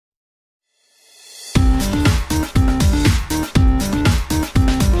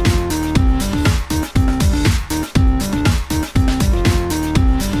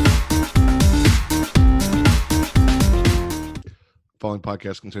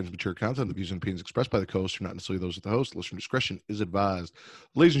podcast contains mature content. The views and opinions expressed by the co-host are not necessarily those of the host. Listener discretion is advised.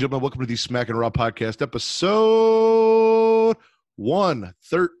 Ladies and gentlemen, welcome to the Smackin podcast, episode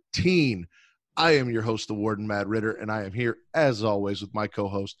 113. I am your host, the Warden, Matt Ritter, and I am here, as always, with my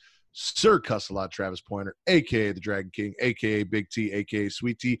co-host, Sir Cuss-a-Lot Travis Pointer, a.k.a. the Dragon King, a.k.a. Big T, a.k.a.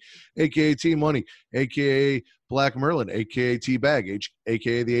 Sweet T, a.k.a. T-Money, a.k.a. Black Merlin, a.k.a. T-Bag,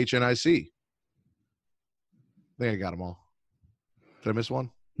 a.k.a. the HNIC. I think I got them all. Did I miss one?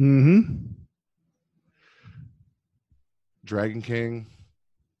 Mm-hmm. Dragon King,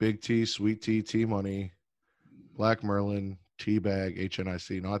 Big T, Sweet T, T-Money, Black Merlin, T-Bag,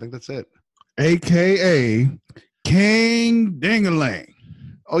 HNIC. No, I think that's it. A.K.A. King Dingalang.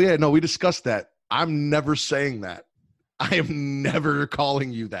 Oh, yeah. No, we discussed that. I'm never saying that. I am never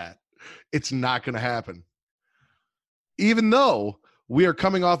calling you that. It's not going to happen. Even though we are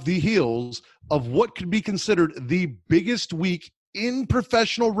coming off the heels of what could be considered the biggest week in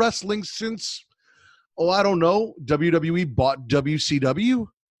professional wrestling since, I don't know, WWE bought WCW.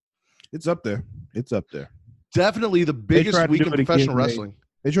 It's up there. Definitely the biggest week in professional wrestling.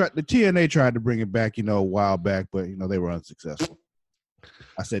 The TNA tried to bring it back, a while back, but they were unsuccessful.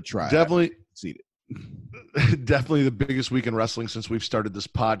 I said try. Definitely succeeded. Definitely the biggest week in wrestling since we've started this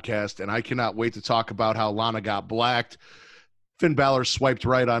podcast, and I cannot wait to talk about how Lana got blacked. Finn Balor swiped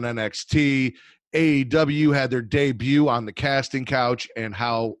right on NXT. AEW had their debut on the casting couch, and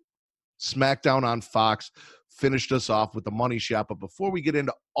how SmackDown on Fox finished us off with the money shot. But before we get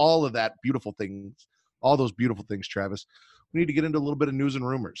into all of that beautiful things, all those beautiful things, Travis, we need to get into a little bit of news and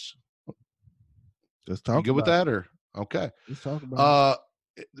rumors. Let's talk. You good with that, or okay? Let's talk about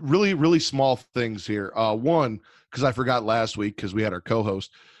really, really small things here. One, because I forgot last week because we had our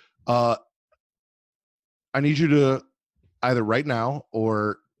co-host. I need you to either right now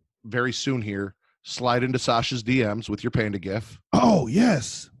or very soon here slide into Sasha's DMs with your panda gif. Oh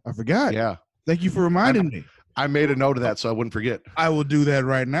yes, I forgot. Yeah, thank you for reminding me. I made a note of that so I wouldn't forget. I will do that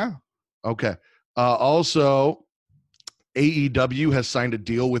right now. Okay. Also, AEW has signed a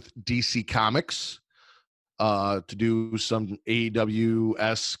deal with DC Comics to do some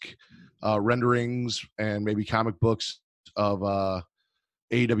AEW-esque renderings and maybe comic books of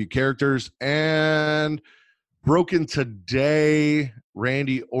AEW characters. And broken today,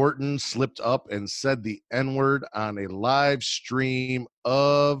 Randy Orton slipped up and said the N-word on a live stream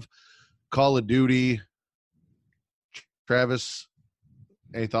of Call of Duty. Travis,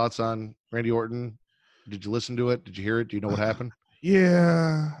 any thoughts on Randy Orton? Did you listen to it? Did you hear it? Do you know what happened?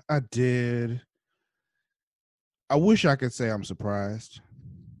 Yeah, I did. I wish I could say I'm surprised.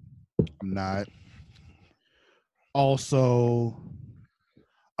 I'm not. Also,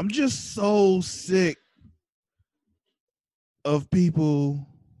 I'm just so sick of people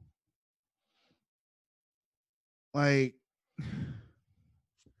like,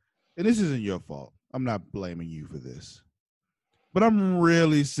 and this isn't your fault. I'm not blaming you for this. But I'm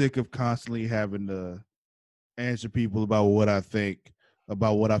really sick of constantly having to answer people about what I think,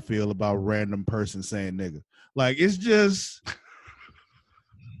 about what I feel about random person saying nigga. Like, it's just,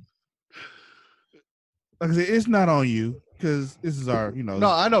 like I said, it's not on you because this is our, No,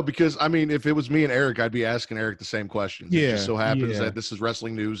 I know, because, I mean, if it was me and Eric, I'd be asking Eric the same questions. Yeah, it just so happens that this is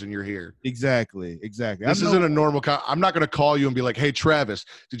wrestling news and you're here. Exactly. This isn't a normal I'm not going to call you and be like, hey, Travis,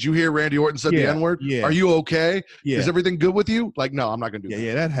 did you hear Randy Orton said the N-word? Yeah. Are you okay? Yeah. Is everything good with you? Like, no, I'm not going to do that.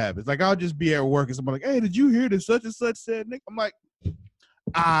 Yeah, that happens. Like, I'll just be at work and somebody like, hey, did you hear that such and such said Nick? I'm like,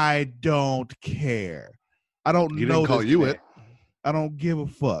 I don't care. I don't know. He didn't call you it. I don't give a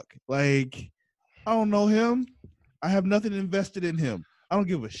fuck. Like, I don't know him. I have nothing invested in him. I don't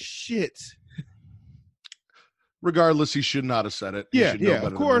give a shit. Regardless, he should not have said it. Yeah,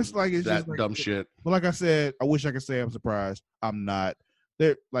 of course. Like, it's that just like, dumb shit. But like I said, I wish I could say I'm surprised. I'm not.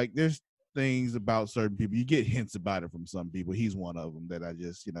 There's things about certain people. You get hints about it from some people. He's one of them that I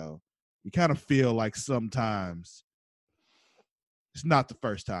just, you kind of feel like sometimes it's not the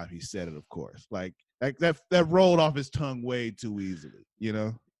first time he said it, of course. Like that rolled off his tongue way too easily,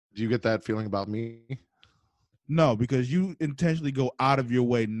 Do you get that feeling about me? No, because you intentionally go out of your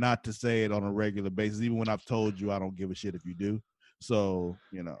way not to say it on a regular basis, even when I've told you I don't give a shit if you do. So,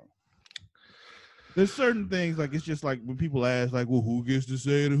 there's certain things, like, it's just like when people ask, like, well, who gets to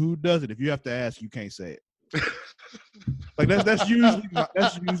say it and who doesn't? If you have to ask, you can't say it. Like, that's usually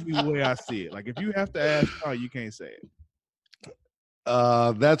the way I see it. Like, if you have to ask, oh, you can't say it.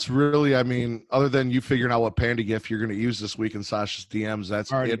 That's really, I mean, other than you figuring out what panda gif you're going to use this week in Sasha's DMs,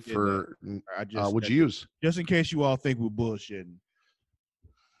 that's it for what'd you use? Just in case you all think we're bullshitting.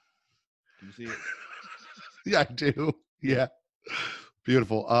 Can you see it? Yeah, I do. Yeah.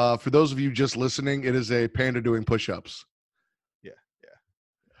 Beautiful. For those of you just listening, it is a panda doing push-ups. Yeah.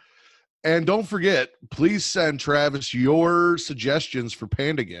 And don't forget, please send Travis your suggestions for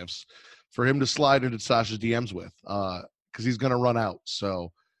panda gifts for him to slide into Sasha's DMs with, because he's going to run out.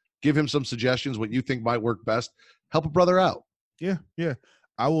 So give him some suggestions, what you think might work best. Help a brother out. Yeah.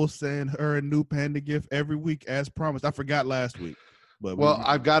 I will send her a new panda gift every week as promised. I forgot last week. But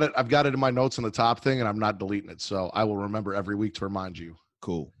I've got it in my notes on the top thing, and I'm not deleting it. So I will remember every week to remind you.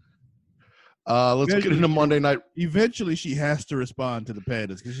 Cool. Let's get into Monday night. Eventually, she has to respond to the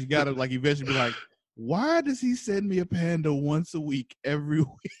pandas because she got to eventually be like, "Why does he send me a panda once a week every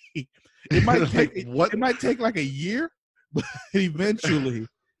week?" It might take it might take like a year, but eventually,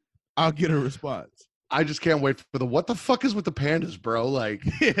 I'll get a response. I just can't wait for what the fuck is with the pandas, bro? Like,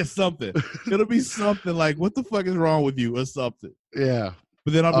 yeah, something. It'll be something like, "What the fuck is wrong with you?" or something. Yeah.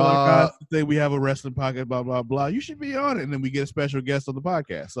 But then I'll be like, guys, today we have a wrestling podcast, blah blah blah. You should be on it, and then we get a special guest on the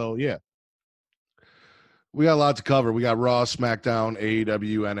podcast. So yeah. We got a lot to cover. We got Raw, SmackDown,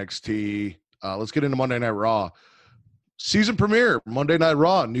 AEW, NXT. Let's get into Monday Night Raw. Season premiere, Monday Night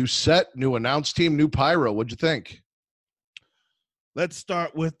Raw. New set, new announce team, new pyro. What'd you think? Let's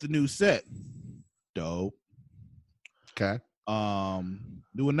start with the new set. Dope. Okay.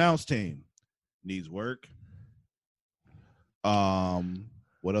 New announce team. Needs work.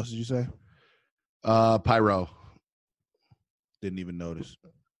 What else did you say? Pyro. Didn't even notice.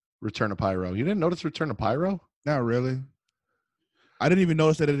 Return of Pyro. You didn't notice Return of Pyro? Not really. I didn't even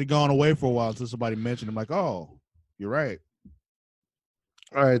notice that it had gone away for a while until somebody mentioned it. I'm like, oh, you're right.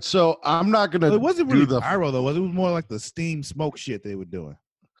 All right, so I'm not going to It wasn't really pyro, though. It was more like the steam smoke shit they were doing.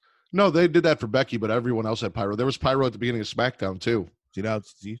 No, they did that for Becky, but everyone else had pyro. There was pyro at the beginning of SmackDown, too.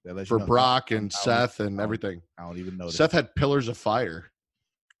 That for Brock and Seth and everything. I don't even notice. Seth had pillars of fire.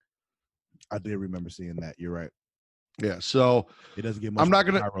 I did remember seeing that. You're right. Yeah, so it doesn't get much more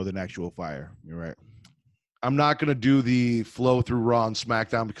pyro than actual fire. You're right. I'm not going to do the flow through Raw and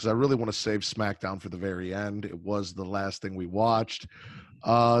SmackDown because I really want to save SmackDown for the very end. It was the last thing we watched.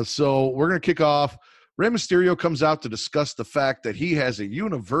 So we're going to kick off. Rey Mysterio comes out to discuss the fact that he has a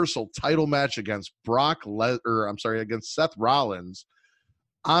Universal title match against against Seth Rollins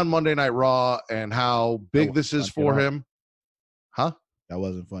on Monday Night Raw and how big this is for him. Huh? That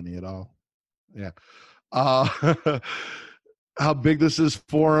wasn't funny at all. Yeah. How big this is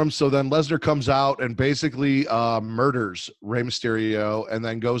for him. So then Lesnar comes out and basically murders Rey Mysterio and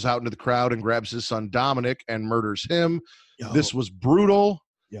then goes out into the crowd and grabs his son Dominic and murders him. Yo. This was brutal.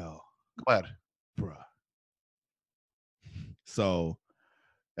 Yo. Go ahead. Bruh. So,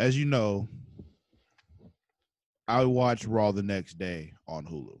 as you know, I watch Raw the next day on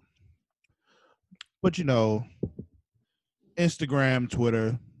Hulu. But, Instagram,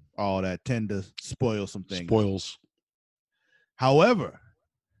 Twitter, all that tend to spoil some things. Spoils. However,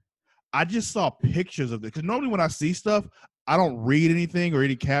 I just saw pictures of it. Because normally when I see stuff, I don't read anything or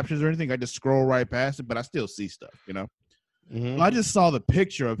any captions or anything. I just scroll right past it, but I still see stuff, Mm-hmm. So I just saw the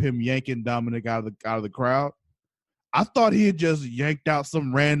picture of him yanking Dominic out of the crowd. I thought he had just yanked out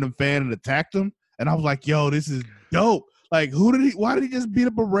some random fan and attacked him. And I was like, yo, this is dope. Like, why did he just beat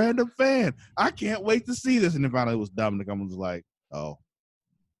up a random fan? I can't wait to see this. And then finally it was Dominic. I was like, oh.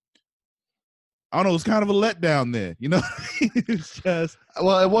 I don't know. It was kind of a letdown there, It's just.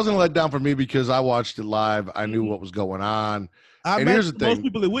 Well, it wasn't a letdown for me because I watched it live. I knew what was going on. And here's the thing. Most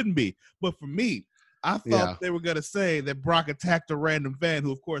people it wouldn't be. But for me, I thought they were going to say that Brock attacked a random fan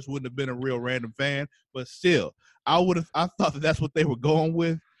who, of course, wouldn't have been a real random fan. But still, I thought that that's what they were going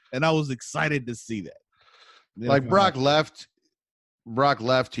with. And I was excited to see that. Like Brock left.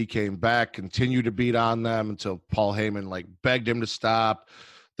 He came back, continued to beat on them until Paul Heyman begged him to stop.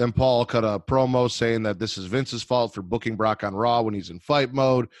 Then Paul cut a promo saying that this is Vince's fault for booking Brock on Raw when he's in fight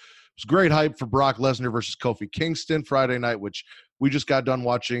mode. It was great hype for Brock Lesnar versus Kofi Kingston Friday night, which we just got done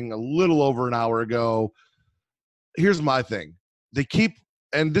watching a little over an hour ago. Here's my thing.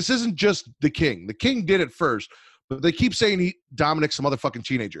 And this isn't just the King. The King did it first, but they keep saying Dominic's a motherfucking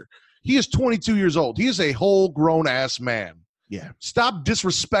teenager. He is 22 years old. He is a whole grown-ass man. Yeah. Stop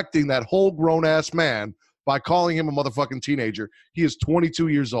disrespecting that whole grown-ass man by calling him a motherfucking teenager. He is 22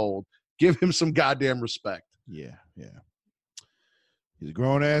 years old. Give him some goddamn respect. Yeah. He's a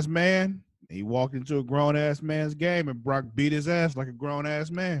grown-ass man. He walked into a grown-ass man's game, and Brock beat his ass like a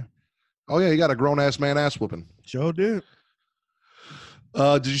grown-ass man. Oh, yeah, he got a grown-ass man ass whooping. Sure did.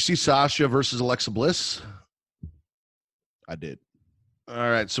 Did you see Sasha versus Alexa Bliss? I did. All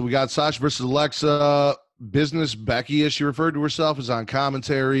right, so we got Sasha versus Alexa. Business Becky, as she referred to herself, is on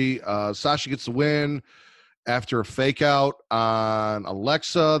commentary. Sasha gets the win after a fake out on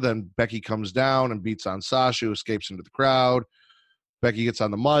Alexa. Then Becky comes down and beats on Sasha, who escapes into the crowd. Becky gets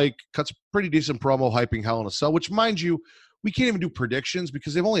on the mic, cuts a pretty decent promo hyping Hell in a Cell, which, mind you, we can't even do predictions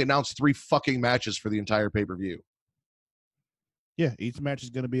because they've only announced 3 fucking matches for the entire pay-per-view. Yeah, each match is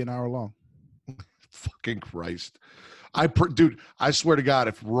going to be an hour long. Fucking Christ. Dude, I swear to God,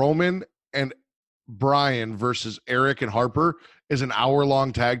 if Roman and Brian versus Eric and Harper is an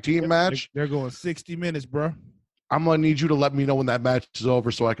hour-long tag team match, they're going 60 minutes, bro. I'm going to need you to let me know when that match is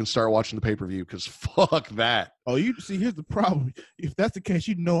over so I can start watching the pay-per-view, because fuck that. Oh, you see, here's the problem. If that's the case,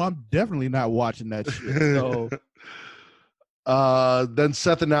 I'm definitely not watching that shit. So then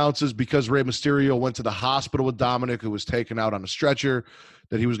Seth announces, because Rey Mysterio went to the hospital with Dominic, who was taken out on a stretcher,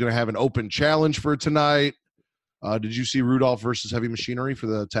 that he was going to have an open challenge for tonight. Did you see Rudolph versus Heavy Machinery for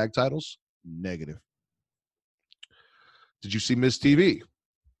the tag titles? Negative. Did you see Miz TV?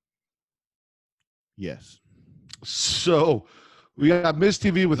 Yes. So we got Miz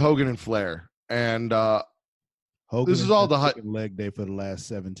TV with Hogan and Flair, and Hogan this is all the leg day for the last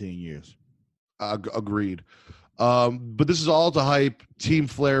 17 years. Agreed. But this is all to hype Team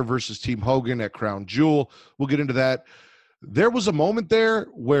Flair versus Team Hogan at Crown Jewel. We'll get into that. There was a moment there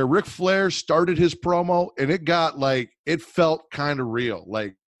where Ric Flair started his promo, and it felt kind of real.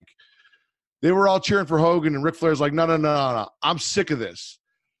 Like, they were all cheering for Hogan, and Ric Flair's like, no. I'm sick of this.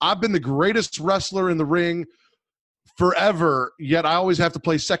 I've been the greatest wrestler in the ring forever, yet I always have to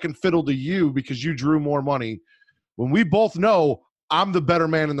play second fiddle to you because you drew more money, when we both know I'm the better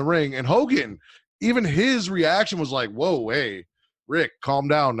man in the ring. And Hogan, even his reaction was like, whoa, hey, Rick, calm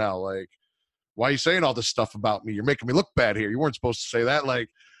down now. Like, why are you saying all this stuff about me? You're making me look bad here. You weren't supposed to say that. Like,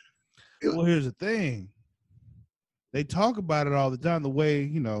 well, here's the thing. They talk about it all the time, the way,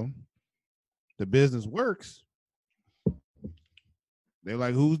 the business works. They're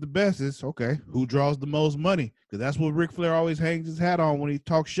like, who's the best? It's okay. Who draws the most money? Because that's what Ric Flair always hangs his hat on when he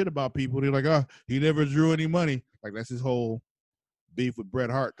talks shit about people. They're like, oh, he never drew any money. Like, that's his whole beef with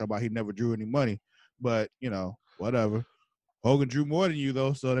Bret Hart, talking about he never drew any money. But, whatever. Hogan drew more than you,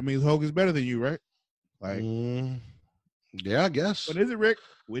 though, so that means Hogan's better than you, right? Like, yeah, I guess. What is it, Rick?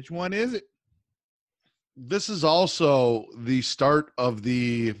 Which one is it? This is also the start of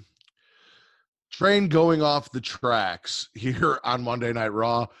the train going off the tracks here on Monday Night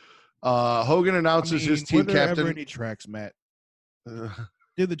Raw. Hogan announces his team were there captain. Ever any tracks, Matt?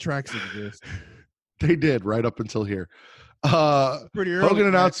 Did the tracks exist? They did, right up until here. Pretty early. Hogan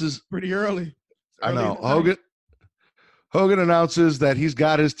announces pretty early. I know. Hogan announces that he's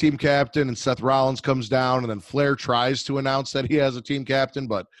got his team captain, and Seth Rollins comes down, and then Flair tries to announce that he has a team captain,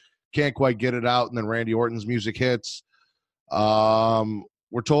 but can't quite get it out. And then Randy Orton's music hits.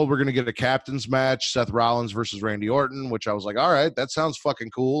 We're told we're going to get a captain's match, Seth Rollins versus Randy Orton, which I was like, all right, that sounds fucking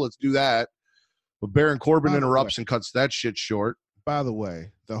cool. Let's do that. But Baron Corbin interrupts and cuts that shit short. By the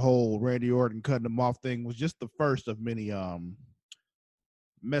way, the whole Randy Orton cutting him off thing was just the first of many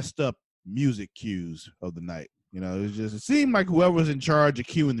messed up music cues of the night. It seemed like whoever was in charge of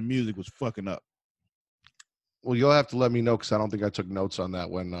cueing the music was fucking up. Well, you'll have to let me know, because I don't think I took notes on that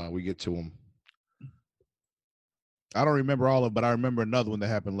when we get to them. I don't remember all of it, but I remember another one that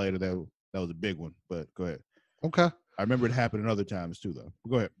happened later that was a big one. But go ahead. Okay. I remember it happening other times too, though.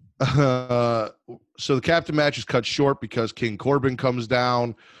 Go ahead. So the captain match is cut short because King Corbin comes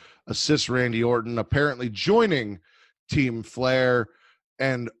down, assists Randy Orton, apparently joining Team Flair,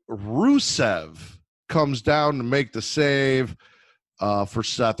 and Rusev comes down to make the save for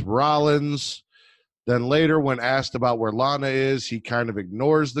Seth Rollins. Then later, when asked about where Lana is, he kind of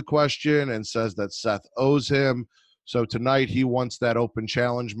ignores the question and says that Seth owes him. So tonight, he wants that open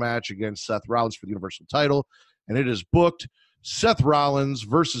challenge match against Seth Rollins for the Universal title, and it is booked. Seth Rollins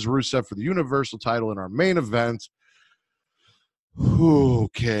versus Rusev for the Universal title in our main event.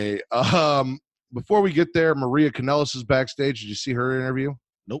 Okay. Before we get there, Maria Kanellis is backstage. Did you see her interview?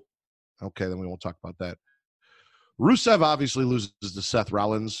 Nope. Okay, then we won't talk about that. Rusev obviously loses to Seth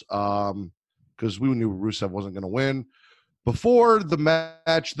Rollins because we knew Rusev wasn't going to win. Before the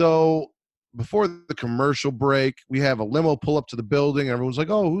match, though, before the commercial break, we have a limo pull up to the building, and everyone's like,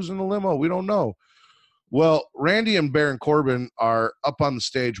 oh, who's in the limo? We don't know. Well, Randy and Baron Corbin are up on the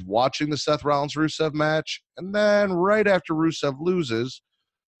stage watching the Seth Rollins-Rusev match, and then right after Rusev loses,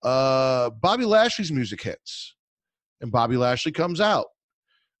 Bobby Lashley's music hits, and Bobby Lashley comes out.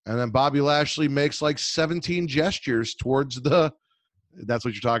 And then Bobby Lashley makes like 17 gestures towards the. That's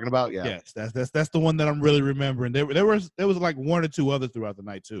what you're talking about, yeah. Yes, that's the one that I'm really remembering. There was like one or two others throughout the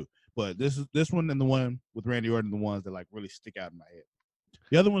night too, but this one and the one with Randy Orton, the ones that like really stick out in my head.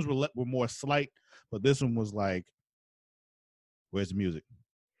 The other ones were more slight, but this one was like, where's the music?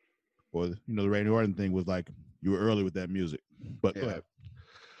 Or the Randy Orton thing was like, you were early with that music. But yeah. Go ahead.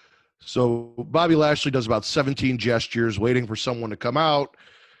 So Bobby Lashley does about 17 gestures, waiting for someone to come out.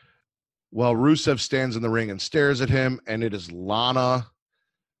 Well, Rusev stands in the ring and stares at him, and it is Lana,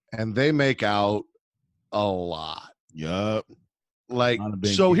 and they make out a lot. Yup. Like,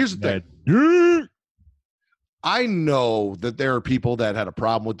 so here's the thing. I know that there are people that had a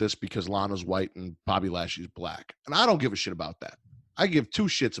problem with this because Lana's white and Bobby Lashley's black. And I don't give a shit about that. I give two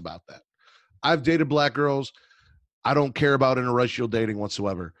shits about that. I've dated black girls. I don't care about interracial dating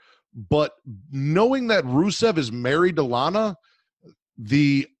whatsoever. But knowing that Rusev is married to Lana,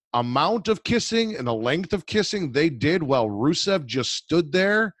 the amount of kissing and the length of kissing they did while Rusev just stood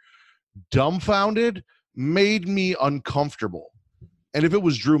there dumbfounded made me uncomfortable. And if it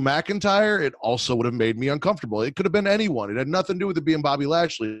was Drew McIntyre, it also would have made me uncomfortable. It could have been anyone. It had nothing to do with it being Bobby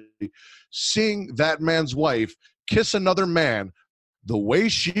Lashley. Seeing that man's wife kiss another man the way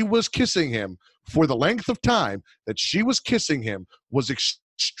she was kissing him for the length of time that she was kissing him was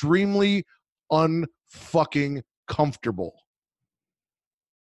extremely unfucking comfortable.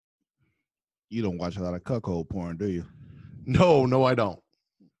 You don't watch a lot of cuckold porn, do you? No, I don't.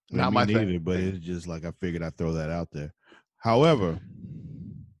 Not my thing. But it's just like I figured I'd throw that out there. However,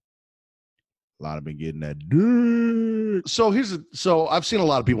 a lot have been getting that dick. So I've seen a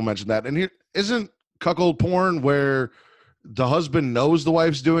lot of people mention that, and here isn't cuckold porn where the husband knows the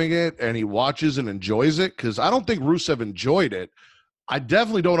wife's doing it and he watches and enjoys it? Because I don't think Rusev enjoyed it. I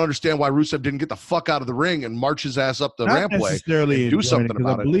definitely don't understand why Rusev didn't get the fuck out of the ring and march his ass up the rampway and do something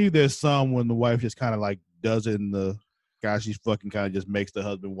about it. I believe there's some when the wife just kind of like does it and the guy she's fucking kind of just makes the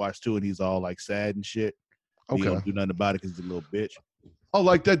husband watch too, and he's all like sad and shit. Okay. He don't do nothing about it because he's a little bitch. Oh,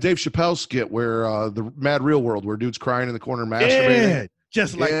 like that Dave Chappelle skit where the Mad Real World where dude's crying in the corner masturbating. Yeah,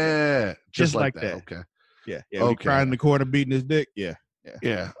 just like that. Just like that. Okay. Yeah. Okay. Crying in the corner beating his dick. Yeah.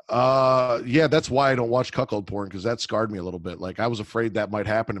 That's why I don't watch cuckold porn, because that scarred me a little bit. Like, I was afraid that might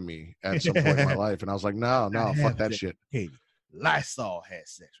happen to me at some point in my life, and I was like, no, fuck that shit. Katie, Lysol had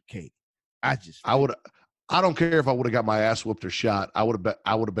sex with Katie. I don't care if I would have got my ass whooped or shot. I would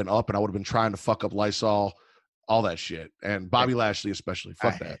have been up and I would have been trying to fuck up Lysol, all that shit. And Bobby Lashley especially.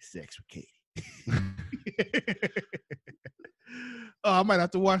 Fuck that. Had sex with Katie. Oh, I might have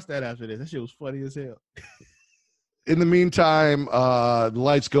to watch that after this. That shit was funny as hell. In the meantime, the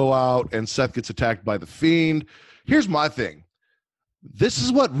lights go out and Seth gets attacked by the Fiend. Here's my thing. This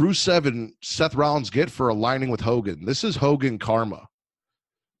is what Rusev and Seth Rollins get for aligning with Hogan. This is Hogan karma.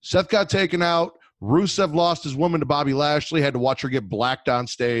 Seth got taken out. Rusev lost his woman to Bobby Lashley, had to watch her get blacked on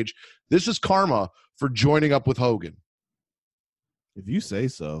stage. This is karma for joining up with Hogan. If you say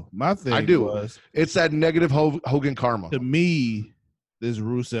so. My thing it's that negative Hogan karma. To me, this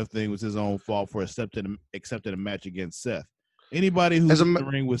Rusev thing was his own fault for accepting a match against Seth. Anybody who's in the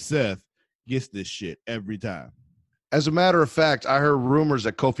ring with Seth gets this shit every time. As a matter of fact, I heard rumors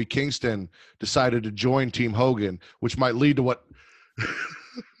that Kofi Kingston decided to join Team Hogan, which might lead to what...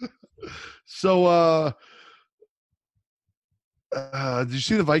 So, did you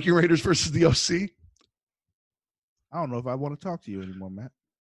see the Viking Raiders versus the OC? I don't know if I want to talk to you anymore, Matt.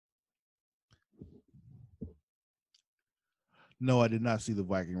 No, I did not see the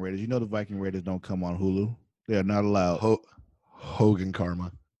Viking Raiders. You know the Viking Raiders don't come on Hulu. They are not allowed. Hogan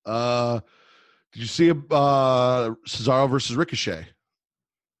karma. Did you see Cesaro versus Ricochet?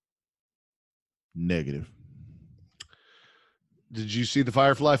 Negative. Did you see the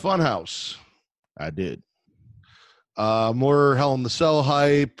Firefly Funhouse? I did. More Hell in the Cell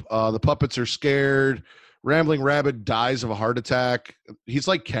hype. The puppets are scared. Rambling Rabbit dies of a heart attack. He's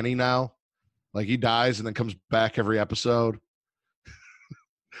like Kenny now. Like, he dies and then comes back every episode.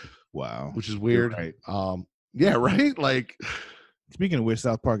 Wow. Which is weird. Right. Yeah, right? Like, speaking of which,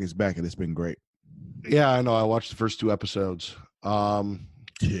 South Park is back and it's been great. Yeah, I know. I watched the first 2 episodes. I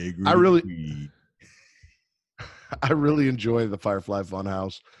really enjoy the Firefly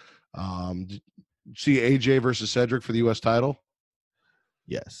Funhouse. See AJ versus Cedric for the U.S. title?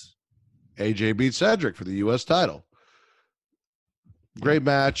 Yes. AJ beat Cedric for the U.S. title. Great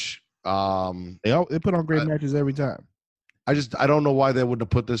match. They put on great matches every time. I don't know why they wouldn't have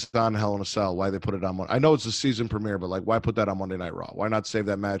put this on Hell in a Cell. Why they put it on? I know it's a season premiere, but like, why put that on Monday Night Raw? Why not save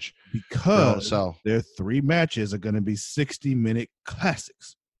that match? Because their 3 matches are going to be 60-minute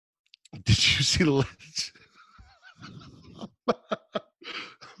classics. Did you see the?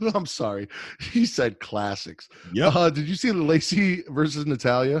 I'm sorry. He said classics. Yeah. Did you see the Lacey versus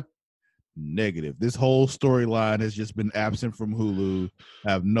Natalia? Negative. This whole storyline has just been absent from Hulu.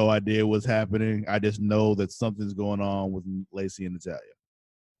 I have no idea what's happening. I just know that something's going on with Lacey and Natalia.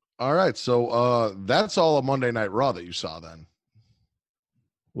 All right. So that's all a Monday Night Raw that you saw then.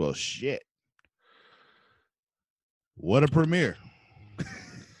 Well, shit. What a premiere.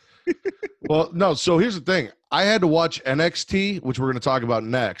 Well, no. So here's the thing. I had to watch NXT, which we're going to talk about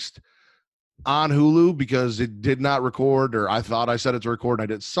next. on Hulu because it did not record, or I thought I set it to record and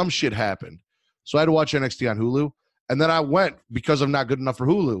I did. Some shit happened. So I had to watch NXT on Hulu. And then I went, because I'm not good enough for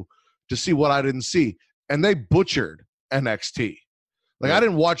Hulu, to see what I didn't see. And they butchered NXT. Like, I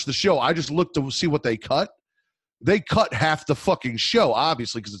didn't watch the show. I just looked to see what they cut. They cut half the fucking show,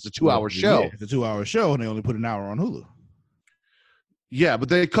 obviously, because it's a 2-hour show. Yeah, it's a 2-hour show, and they only put an hour on Hulu. Yeah, but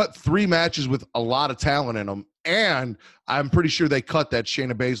they cut 3 matches with a lot of talent in them. And I'm pretty sure they cut that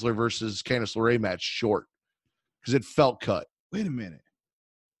Shayna Baszler versus Candice LeRae match short because it felt cut. Wait a minute.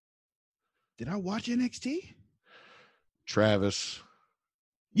 Did I watch NXT? Travis.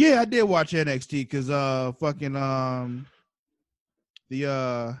 Yeah, I did watch NXT because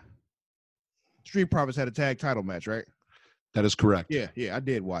the Street Profits had a tag title match, right? That is correct. Yeah, I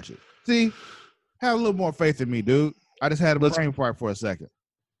did watch it. See, have a little more faith in me, dude. I just had a brain fart for a second.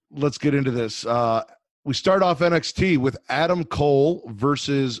 Let's get into this. We start off NXT with Adam Cole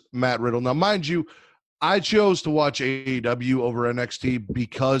versus Matt Riddle. Now, mind you, I chose to watch AEW over NXT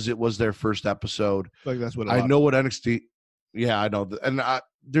because it was their first episode. Like that's what I know what NXT. Yeah, I know. And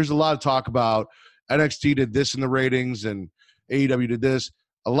there's a lot of talk about NXT did this in the ratings and AEW did this.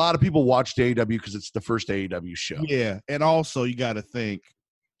 A lot of people watched AEW because it's the first AEW show. Yeah, and also you got to think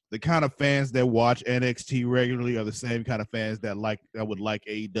the kind of fans that watch NXT regularly are the same kind of fans that would like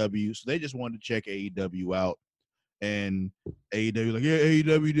AEW. So they just wanted to check AEW out. And AEW like, yeah,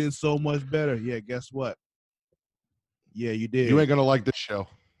 AEW did so much better. Yeah, guess what? Yeah, you did. You ain't gonna like this show.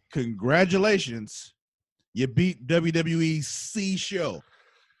 Congratulations. You beat WWE's C show.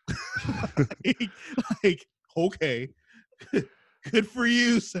 like, okay. Good for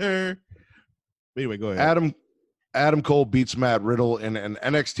you, sir. Anyway, go ahead. Adam Cole beats Matt Riddle in an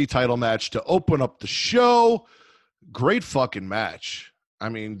NXT title match to open up the show. Great fucking match. I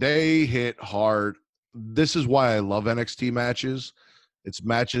mean, they hit hard. This is why I love NXT matches. It's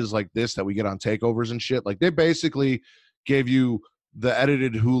matches like this that we get on takeovers and shit. Like, they basically gave you the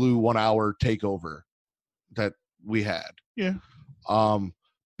edited Hulu 1-hour takeover that we had. Yeah.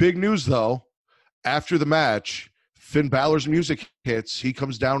 Big news, though. After the match, Finn Balor's music hits. He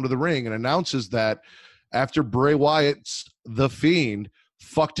comes down to the ring and announces that after Bray Wyatt's The Fiend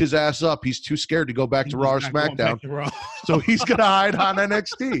fucked his ass up, he's too scared to go back to Raw or SmackDown. So he's going to hide on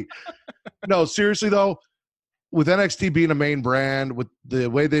NXT. No, seriously, though, with NXT being a main brand, with the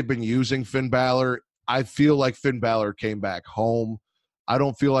way they've been using Finn Balor, I feel like Finn Balor came back home. I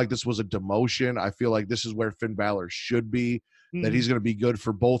don't feel like this was a demotion. I feel like this is where Finn Balor should be, that he's going to be good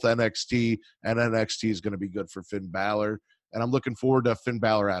for both NXT, and NXT is going to be good for Finn Balor. And I'm looking forward to Finn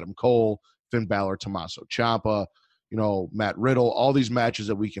Balor, Adam Cole, Finn Balor, Tommaso Ciampa, Matt Riddle, all these matches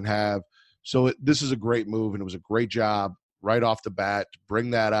that we can have. So this is a great move, and it was a great job right off the bat to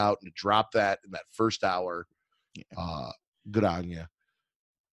bring that out and to drop that in that first hour. Good on you.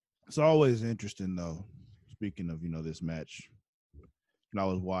 It's always interesting, though, speaking of, this match, when I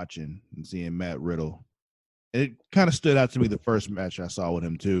was watching and seeing Matt Riddle, and it kind of stood out to me the first match I saw with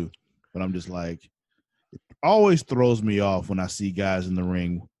him, too. But I'm just like, it always throws me off when I see guys in the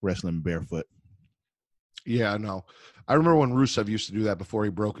ring wrestling barefoot. Yeah, I know. I remember when Rusev used to do that before he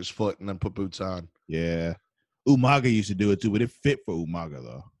broke his foot and then put boots on. Yeah. Umaga used to do it too, but it fit for Umaga,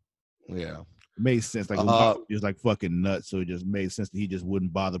 though. Yeah. It made sense. Like, Umaga was like fucking nuts, so it just made sense that he just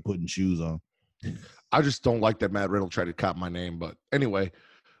wouldn't bother putting shoes on. I just don't like that Matt Riddle tried to cop my name, but anyway.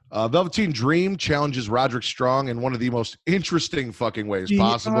 Velveteen Dream challenges Roderick Strong in one of the most interesting fucking ways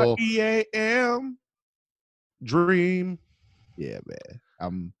possible. Dream. Yeah,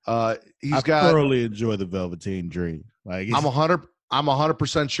 man. I thoroughly enjoy the Velveteen Dream. Like, I'm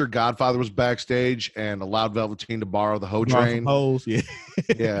 100% sure Godfather was backstage and allowed Velveteen to borrow the hoe train. Hoes, yeah.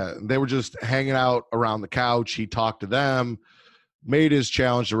 Yeah, they were just hanging out around the couch. He talked to them, made his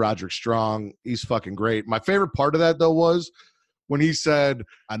challenge to Roderick Strong. He's fucking great. My favorite part of that, though, was when he said,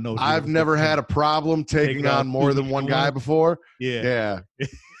 I've never had a problem taking on more than one guy before. Yeah.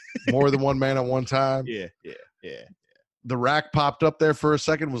 More than one man at one time. Yeah. The rack popped up there for a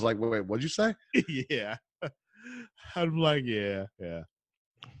second, was like, wait, what'd you say? Yeah. I'm like, yeah.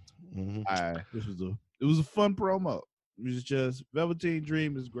 Mm-hmm. It was a fun promo. It was just Velveteen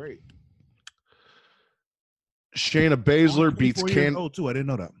Dream is great. Shayna Baszler beats Candice. Oh, too. I didn't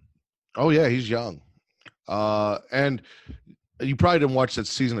know that. Oh yeah, he's young. And you probably didn't watch that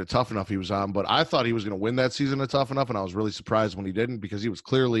season of Tough Enough he was on, but I thought he was going to win that season of Tough Enough, and I was really surprised when he didn't, because he was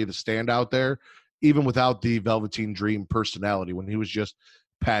clearly the standout there, even without the Velveteen Dream personality, when he was just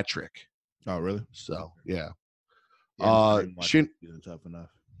Patrick. Oh, really? So, yeah. Tough Enough.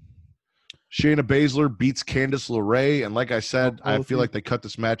 Shayna Baszler beats Candice LeRae, and like I said, I feel like they cut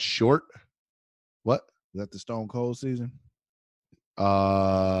this match short. What? Is that the Stone Cold season?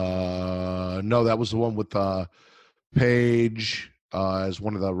 No, that was the one with Paige as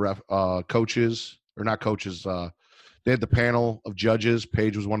one of the coaches, or not coaches. They had the panel of judges.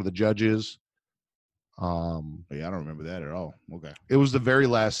 Paige was one of the judges. Yeah, I don't remember that at all. Okay. It was the very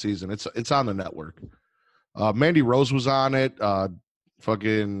last season. It's on the network. Mandy Rose was on it.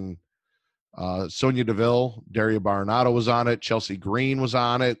 Fucking Sonya Deville, Daria Baronato was on it. Chelsea Green was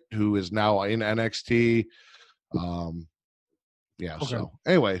on it, who is now in NXT. Yeah. Okay. So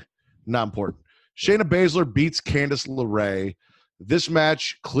anyway, not important. Shayna Baszler beats Candice LeRae. This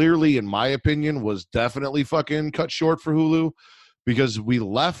match, clearly, in my opinion, was definitely fucking cut short for Hulu because we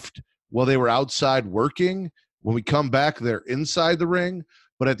left while they were outside working. When we come back, they're inside the ring.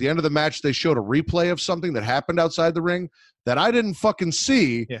 But at the end of the match, they showed a replay of something that happened outside the ring that I didn't fucking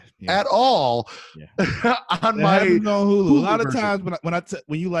see at all on my on Hulu. A lot of times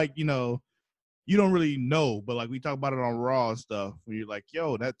when you like, you know, you don't really know, but like we talk about it on Raw and stuff, when you're like,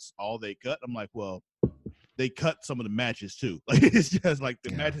 yo, that's all they cut. I'm like, well, they cut some of the matches too. Like it's just like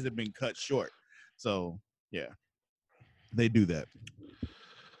the matches have been cut short. So yeah, they do that.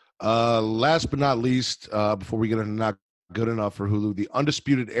 Last but not least, before we get into not good enough for Hulu, the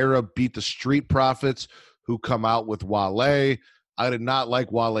Undisputed Era beat the Street Profits, who come out with Wale. I did not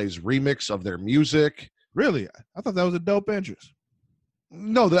like Wale's remix of their music. Really? I thought that was a dope entrance.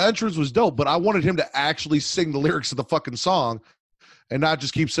 No, the entrance was dope, but I wanted him to actually sing the lyrics of the fucking song and not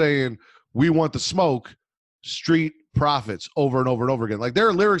just keep saying, "We want the smoke, Street Profits," over and over and over again. Like, there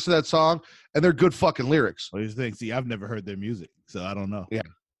are lyrics to that song, and they're good fucking lyrics. What do you think? See, I've never heard their music, so I don't know. Yeah.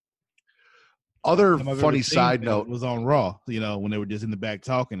 Other funny side note was on Raw, you know, when they were just in the back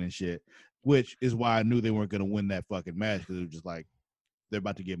talking and shit, which is why I knew they weren't going to win that fucking match, because it was just like they're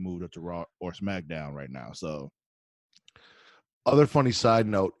about to get moved up to Raw or SmackDown right now. So, other funny side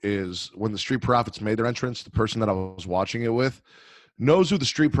note is when the Street Profits made their entrance, the person that I was watching it with knows who the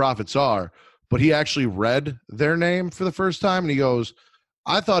Street Profits are, but he actually read their name for the first time, and he goes,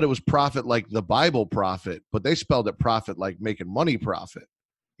 "I thought it was profit like the Bible prophet, but they spelled it profit like making money profit."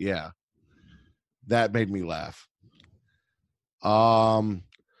 Yeah. That made me laugh. After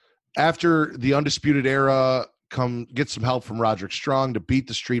the Undisputed Era get some help from Roderick Strong to beat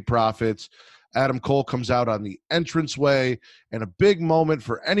the Street Profits, Adam Cole comes out on the entranceway, and a big moment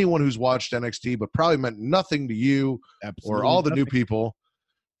for anyone who's watched NXT, but probably meant nothing to you or all the new people.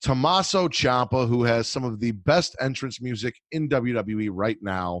 Tommaso Ciampa, who has some of the best entrance music in WWE right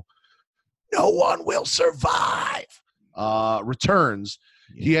now, "No One Will Survive," returns.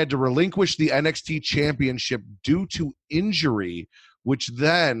 He had to relinquish the NXT championship due to injury, which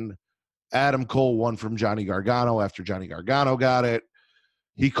then Adam Cole won from Johnny Gargano after Johnny Gargano got it.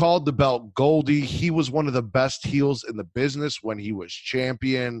 He called the belt Goldie. He was one of the best heels in the business when he was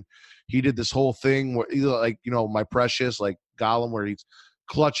champion. He did this whole thing where, like, you know, my precious, like Gollum, where he's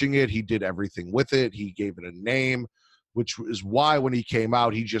clutching it. He did everything with it. He gave it a name, which is why when he came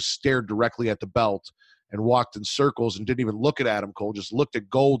out, he just stared directly at the belt and walked in circles and didn't even look at Adam Cole, just looked at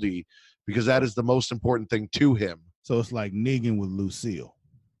Goldie, because that is the most important thing to him. So it's like Negan with Lucille.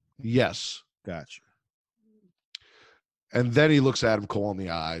 Yes. Gotcha. And then he looks Adam Cole in the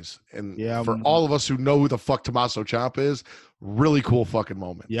eyes. And for all of us who know who the fuck Tommaso Ciampa is, really cool fucking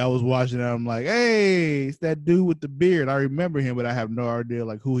moment. Yeah, I was watching that. I'm like, hey, it's that dude with the beard. I remember him, but I have no idea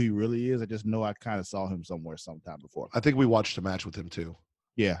like who he really is. I just know I kind of saw him somewhere sometime before. I think we watched a match with him too.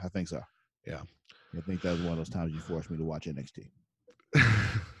 Yeah, I think so. Yeah. I think that was one of those times you forced me to watch NXT.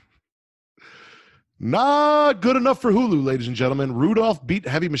 Not good enough for Hulu, ladies and gentlemen. Rudolph beat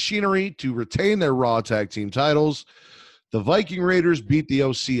Heavy Machinery to retain their Raw Tag Team titles. The Viking Raiders beat the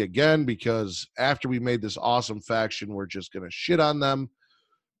OC again because after we made this awesome faction, we're just going to shit on them.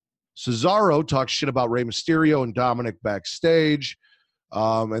 Cesaro talks shit about Rey Mysterio and Dominic backstage.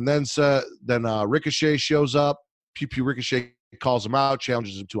 And then Ricochet shows up. Pew Pew Ricochet calls him out,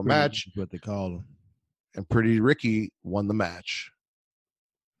 challenges him to a match. That's what they call him. And Pretty Ricky won the match.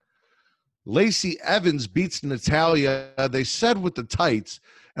 Lacey Evans beats Natalya. They said with the tights,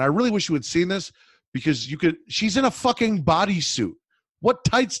 and I really wish you had seen this because she's in a fucking bodysuit. What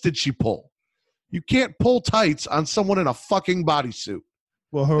tights did she pull? You can't pull tights on someone in a fucking bodysuit.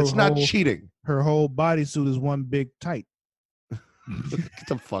 Well, it's not cheating. Her whole bodysuit is one big tight. Get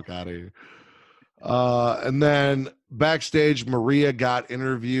the fuck out of here. And then backstage, Maria got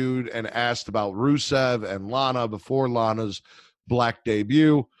interviewed and asked about Rusev and Lana before Lana's Black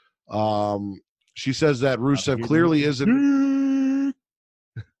debut. She says that Rusev clearly isn't.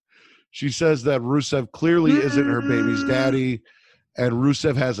 She says that Rusev clearly isn't her baby's daddy, and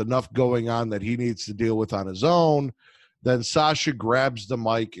Rusev has enough going on that he needs to deal with on his own. Then Sasha grabs the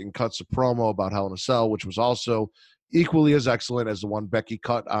mic and cuts a promo about Hell in a Cell, which was also equally as excellent as the one Becky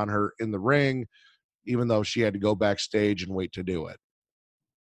cut on her in the ring, even though she had to go backstage and wait to do it.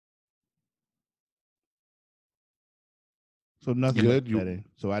 So nothing Good.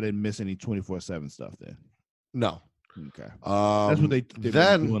 so I didn't miss any 24/7 stuff then. No. Okay. That's what they've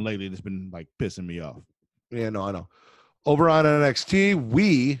been doing lately. It's been like pissing me off. Yeah, no, I know. Over on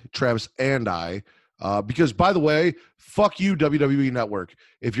NXT, Travis and I, because by the way, fuck you, WWE Network.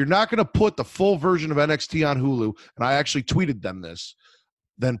 If you're not going to put the full version of NXT on Hulu, and I actually tweeted them this,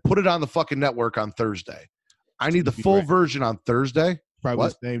 then put it on the fucking network on Thursday. I need the full version on Thursday. Probably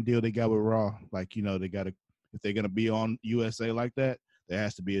the same deal they got with Raw. Like, you know, they got to, if they're going to be on USA like that, there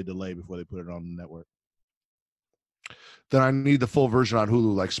has to be a delay before they put it on the network. Then I need the full version on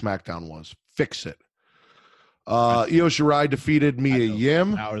Hulu like SmackDown was. Fix it. Io Shirai defeated Mia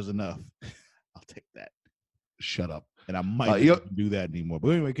Yim. An hour is enough. I'll take that. Shut up. And I might not do that anymore. But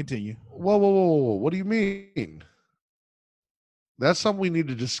anyway, continue. Whoa. What do you mean? That's something we need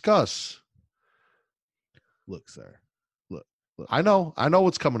to discuss. Look, sir. Look. I know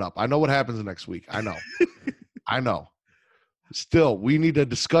what's coming up. I know what happens next week. I know. I know. Still, we need to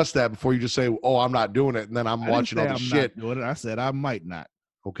discuss that before you just say, "Oh, I'm not doing it," and then I'm watching all the shit. Not doing it. I said I might not.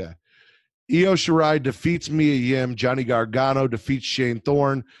 Okay. Io Shirai defeats Mia Yim. Johnny Gargano defeats Shane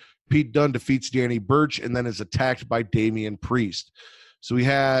Thorne. Pete Dunne defeats Danny Burch and then is attacked by Damian Priest. So we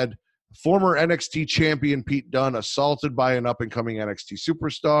had former NXT champion Pete Dunne assaulted by an up-and-coming NXT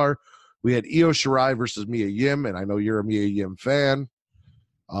superstar. We had Io Shirai versus Mia Yim, and I know you're a Mia Yim fan.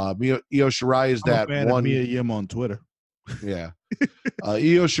 Io Shirai is that one. Mia Yim on Twitter. Yeah.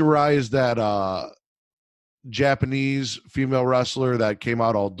 Io Shirai is that Japanese female wrestler that came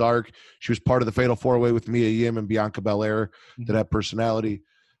out all dark. She was part of the Fatal 4-Way with Mia Yim and Bianca Belair that had personality.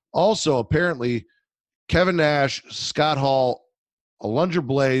 Also, apparently, Kevin Nash, Scott Hall, Alundra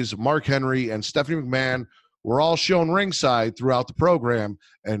Blaze, Mark Henry, and Stephanie McMahon were all shown ringside throughout the program,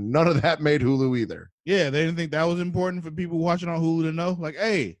 and none of that made Hulu either. Yeah, they didn't think that was important for people watching on Hulu to know. Like,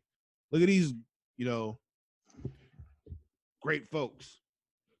 hey, look at these, you know, great folks.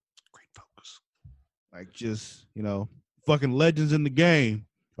 Like, just, you know, fucking legends in the game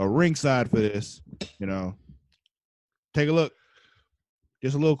are ringside for this, you know. Take a look.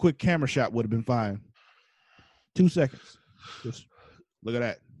 Just a little quick camera shot would have been fine. 2 seconds. Just look at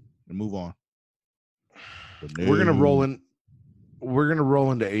that and move on. We're gonna roll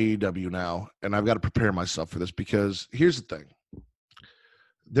into AEW now, and I've got to prepare myself for this because here's the thing.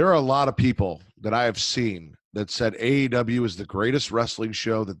 There are a lot of people that I have seen that said AEW is the greatest wrestling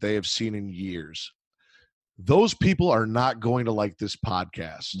show that they have seen in years. Those people are not going to like this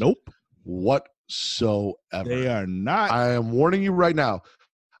podcast. Nope. Whatsoever. They are not. I am warning you right now.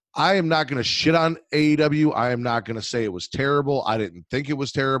 I am not going to shit on AEW. I am not going to say it was terrible. I didn't think it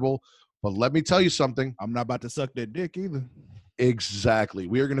was terrible. But let me tell you something. I'm not about to suck that dick either. Exactly.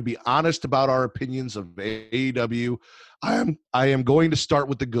 We are going to be honest about our opinions of AEW. I am going to start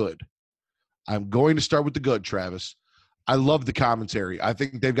with the good. I'm going to start with the good, Travis. I love the commentary. I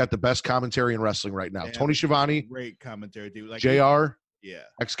think they've got the best commentary in wrestling right now. Tony Schiavone, great commentary, dude. Like JR, yeah,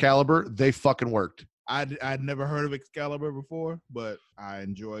 Excalibur, they fucking worked. I'd never heard of Excalibur before, but I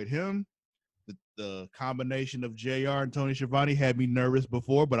enjoyed him. The combination of JR and Tony Schiavone had me nervous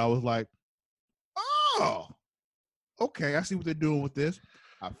before, but I was like, oh, okay, I see what they're doing with this.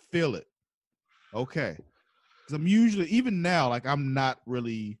 I feel it. Okay. Because I'm usually, even now, like I've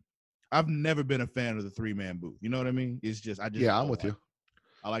never been a fan of the 3-man booth. You know what I mean? It's just, yeah, I'm with you.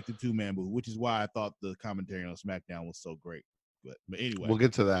 I like the 2-man booth, which is why I thought the commentary on SmackDown was so great. But anyway, we'll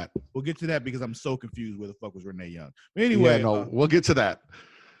get to that. We'll get to that because I'm so confused where the fuck was Renee Young. But anyway, yeah, no, we'll get to that.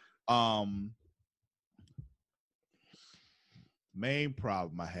 Main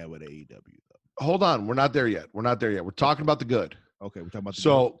problem I had with AEW though. Hold on, we're not there yet. We're talking about the good. Okay, we're talking about the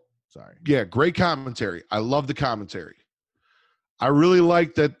good. Sorry. Yeah, great commentary. I love the commentary. I really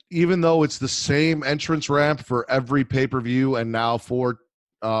like that even though it's the same entrance ramp for every pay-per-view and now for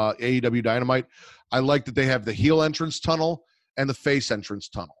AEW Dynamite, I like that they have the heel entrance tunnel and the face entrance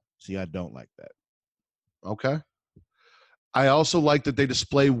tunnel. See, I don't like that. Okay. I also like that they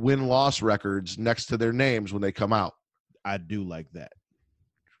display win-loss records next to their names when they come out. I do like that.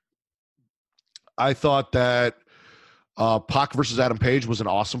 I thought that Pac versus Adam Page was an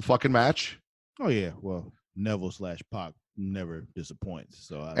awesome fucking match. Oh, yeah. Well, Neville/Pac never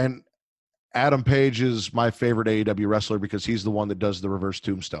disappoints. And Adam Page is my favorite AEW wrestler because he's the one that does the reverse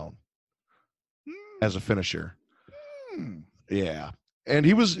tombstone as a finisher. Yeah. And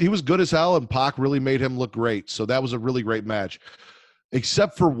he was good as hell, and Pac really made him look great. So that was a really great match.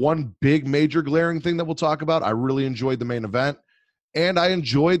 Except for one big major glaring thing that we'll talk about. I really enjoyed the main event. And I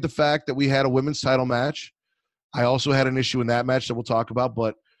enjoyed the fact that we had a women's title match. I also had an issue in that match that we'll talk about,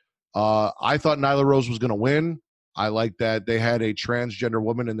 but I thought Nyla Rose was going to win. I like that they had a transgender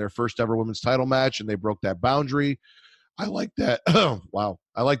woman in their first ever women's title match, and they broke that boundary. I like that. Wow.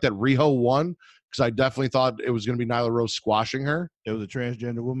 I like that Riho won because I definitely thought it was going to be Nyla Rose squashing her. There was a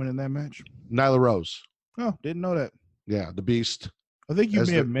transgender woman in that match? Nyla Rose. Oh, didn't know that. Yeah, the Beast. I think you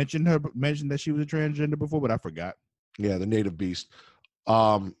may have mentioned that she was a transgender before, but I forgot. Yeah, the native Beast.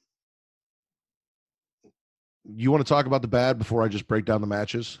 You want to talk about the bad before I just break down the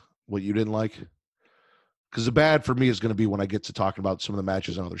matches? What you didn't like? Because the bad for me is going to be when I get to talking about some of the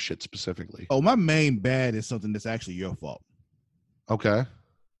matches and other shit specifically. Oh, my main bad is something that's actually your fault. Okay.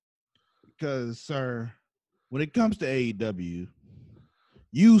 Because, sir, when it comes to AEW,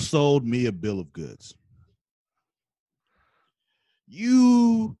 you sold me a bill of goods.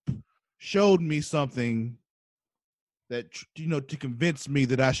 You showed me something that, to convince me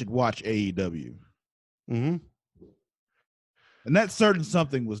that I should watch AEW. Mm-hmm. And that certain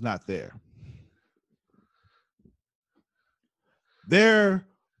something was not there. There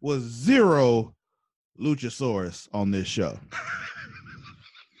was zero Luchasaurus on this show.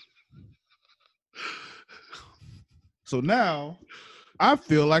 So now I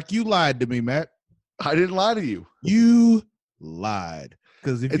feel like you lied to me, Matt. I didn't lie to you. You lied.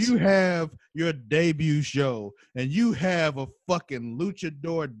 Because if you have your debut show and you have a fucking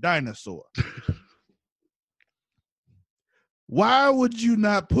luchador dinosaur, why would you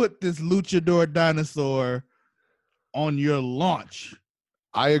not put this luchador dinosaur on your launch?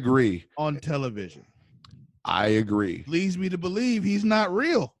 I agree. On television. I agree. Leads me to believe he's not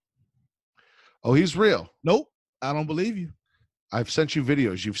real. Oh, he's real. Nope. I don't believe you. I've sent you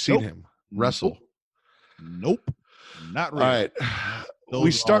videos. You've seen him wrestle. Nope. Not real. All right. Those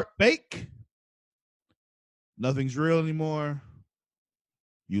we start fake. Nothing's real anymore.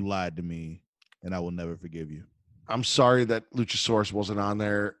 You lied to me, and I will never forgive you. I'm sorry that Luchasaurus wasn't on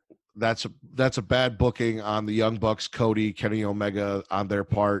there. That's a bad booking on the Young Bucks, Cody, Kenny Omega on their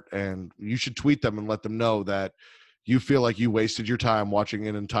part, and you should tweet them and let them know that you feel like you wasted your time watching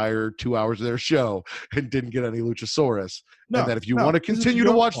an entire 2 hours of their show and didn't get any Luchasaurus. And that if you want to continue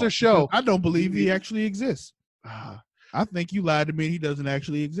to watch their show, I don't believe he actually exists. I think you lied to me. He doesn't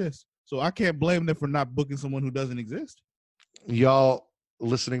actually exist. So I can't blame them for not booking someone who doesn't exist. Y'all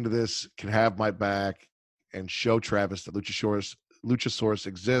listening to this can have my back and show Travis that Luchasaurus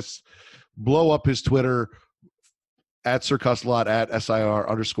exists. Blow up his Twitter at Sir Cussalot at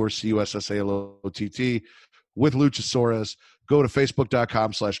SIR_CUSSALOTT with Luchasaurus. Go to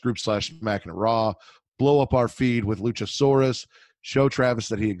Facebook.com/group/Smackin Raw. Blow up our feed with Luchasaurus. Show Travis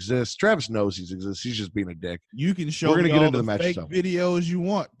that he exists. Travis knows he exists. He's just being a dick. You can show me all the fake videos you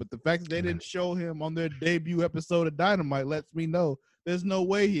want, but the fact that they didn't show him on their debut episode of Dynamite lets me know there's no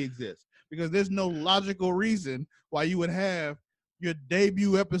way he exists, because there's no logical reason why you would have your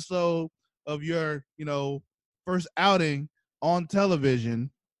debut episode of your, first outing on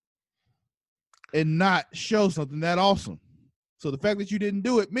television and not show something that awesome. So the fact that you didn't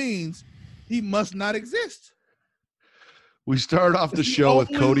do it means he must not exist. We start off the show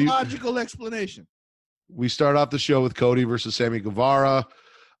with Cody. Logical explanation. We start off the show with Cody versus Sammy Guevara.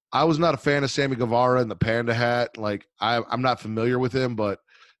 I was not a fan of Sammy Guevara and the panda hat. Like, I'm not familiar with him, but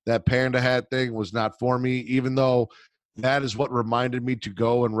that panda hat thing was not for me, even though that is what reminded me to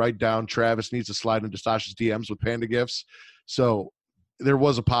go and write down Travis needs to slide into Sasha's DMs with panda gifts. So there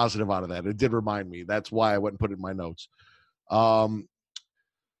was a positive out of that. It did remind me. That's why I went and put it in my notes.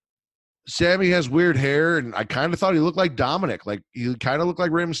 Sammy has weird hair, and I kind of thought he looked like Dominic. Like, he kind of looked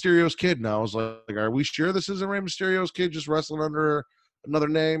like Rey Mysterio's kid. And I was like, are we sure this isn't Rey Mysterio's kid just wrestling under another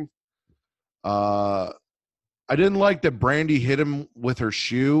name? I didn't like that Brandy hit him with her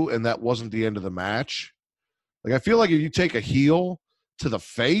shoe, and that wasn't the end of the match. Like, I feel like if you take a heel to the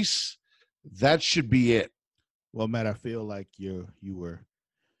face, that should be it. Well, Matt, I feel like you were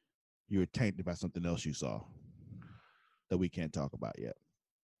tainted by something else you saw that we can't talk about yet.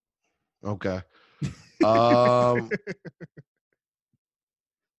 Okay. I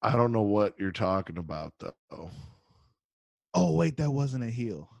don't know what you're talking about, though. Oh, wait, that wasn't a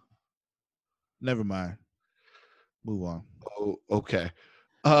heel. Never mind. Move on. Oh, okay.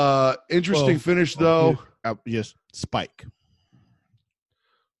 Interesting finish, though. Just spike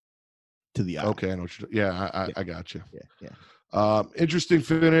to the eye. Okay, I know what you're, I got you. Yeah. Interesting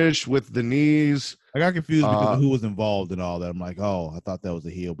finish with the knees. I got confused because of who was involved and all that. I'm like, oh, I thought that was a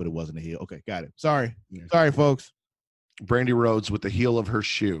heel, but it wasn't a heel. Okay, got it. Sorry. Yeah. Sorry, folks. Brandy Rhodes with the heel of her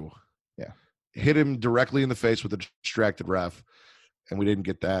shoe. Yeah. Hit him directly in the face with a distracted ref, and we didn't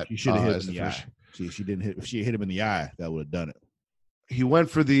get that. She should have hit him in the eye. She didn't hit. If she hit him in the eye, that would have done it. He went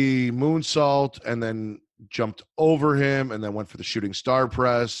for the moonsault and then jumped over him and then went for the shooting star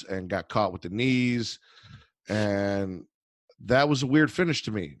press and got caught with the knees. And that was a weird finish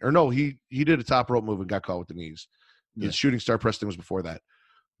to me. Or no, he did a top rope move and got caught with the knees. Yeah. The shooting star press thing was before that.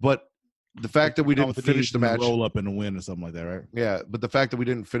 But the fact that we didn't finish the match, roll up in the win or something like that, right? Yeah, but the fact that we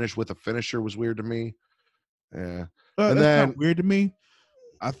didn't finish with a finisher was weird to me. Yeah, and that's not weird to me.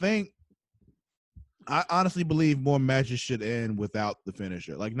 I honestly believe more matches should end without the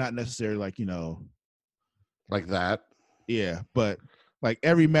finisher. Like, not necessarily like, like that. Yeah, but like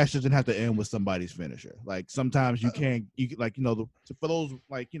every match doesn't have to end with somebody's finisher. Like sometimes you can't, for those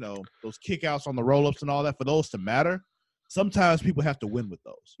those kickouts on the roll ups and all that, for those to matter, sometimes people have to win with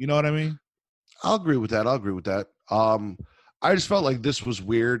those. You know what I mean? I'll agree with that. I just felt like this was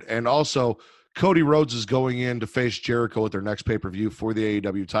weird, and also Cody Rhodes is going in to face Jericho at their next pay-per-view for the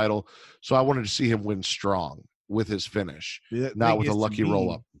AEW title, so I wanted to see him win strong with his finish, not with a lucky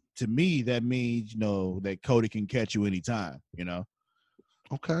roll-up. To me, that means, that Cody can catch you anytime,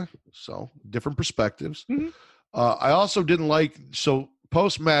 Okay, so different perspectives. Mm-hmm. I also didn't like, so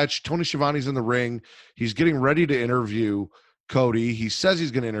post-match, Tony Schiavone's in the ring. He's getting ready to interview Cody. He says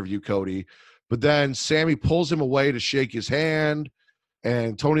he's going to interview Cody, but then Sammy pulls him away to shake his hand,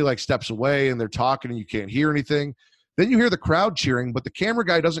 and Tony steps away, and they're talking, and you can't hear anything. Then you hear the crowd cheering, but the camera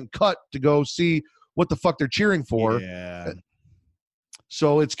guy doesn't cut to go see what the fuck they're cheering for. Yeah.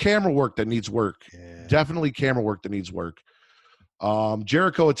 So it's camera work that needs work. Yeah. Definitely camera work that needs work.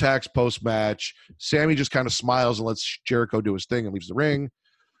 Jericho attacks post-match. Sammy just kind of smiles and lets Jericho do his thing and leaves the ring.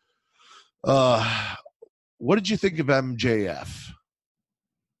 What did you think of MJF?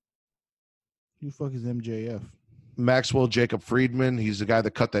 Who the fuck is MJF? Maxwell Jacob Friedman. He's the guy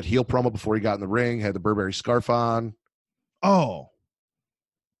that cut that heel promo before he got in the ring, had the Burberry scarf on. Oh.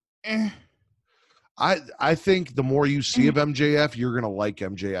 I think the more you see of MJF, you're going to like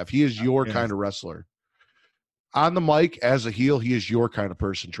MJF. He is your kind of wrestler. On the mic, as a heel, he is your kind of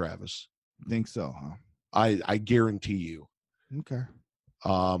person, Travis. Think so, huh? I guarantee you. Okay.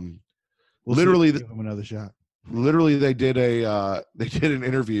 We'll literally give him another shot. Literally, they did an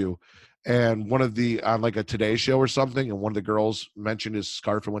interview, and one of the on a Today Show or something, and one of the girls mentioned his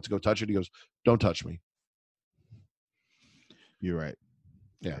scarf and went to go touch it. He goes, "Don't touch me." You're right.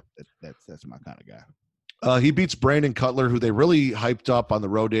 Yeah, that's my kind of guy. He beats Brandon Cutler, who they really hyped up on the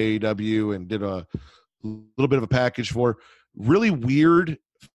road to AEW and did a little bit of a package for. Really weird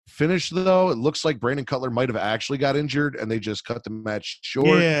finish, though. It looks like Brandon Cutler might have actually got injured, and they just cut the match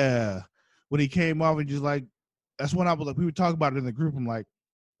short. Yeah, when he came off and just that's when I was we were talking about it in the group. I'm like,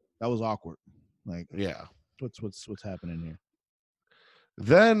 that was awkward. Yeah, what's happening here?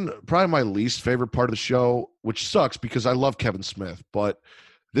 Then probably my least favorite part of the show, which sucks because I love Kevin Smith, but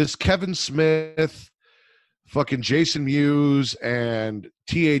this Kevin Smith, fucking Jason Mewes and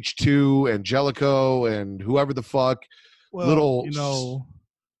TH2, Angelico, and whoever the fuck. Well,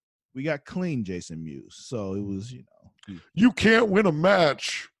 we got clean Jason Mewes, so it was, you can't win a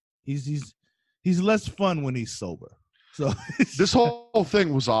match. He's less fun when he's sober. So this whole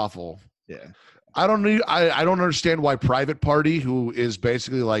thing was awful. Yeah. I don't understand why Private Party, who is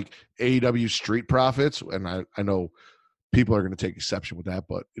basically like AEW Street Profits, and I know people are going to take exception with that,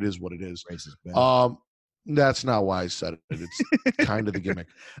 but it is what it is. That's not why I said it. It's kind of the gimmick.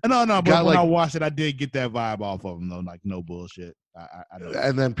 No, but when I watched it, I did get that vibe off of him, though. No bullshit. I don't know.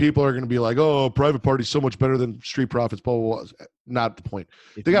 And then people are going to be like, "Oh, Private Party's so much better than Street Profits." Blah, blah, blah. Not the point.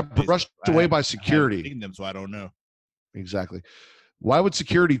 They got brushed away by security. I haven't seen them, so I don't know. Exactly. Why would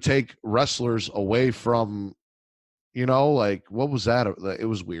security take wrestlers away from, what was that? It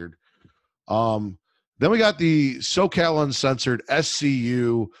was weird. Then we got the SoCal Uncensored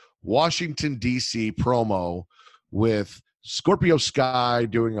SCU Washington, D.C. promo with Scorpio Sky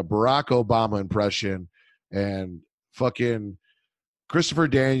doing a Barack Obama impression and fucking Christopher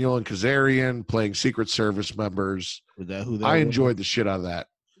Daniel and Kazarian playing Secret Service members. Was that who that I was? enjoyed the shit out of that.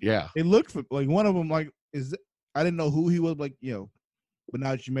 Yeah. It looked like one of them, I didn't know who he was, but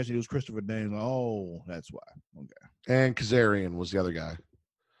now that you mentioned it was Christopher Daniel, oh, that's why. Okay. And Kazarian was the other guy.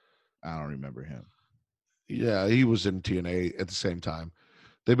 I don't remember him. Yeah, he was in TNA at the same time.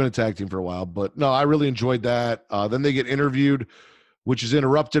 They've been a tag team for a while, but no, I really enjoyed that. Then they get interviewed, which is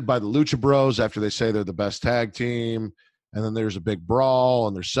interrupted by the Lucha Bros after they say they're the best tag team. And then there's a big brawl,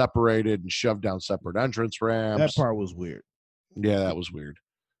 and they're separated and shoved down separate entrance ramps. That part was weird. Yeah, that was weird.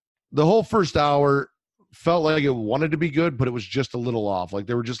 The whole first hour felt like it wanted to be good, but it was just a little off.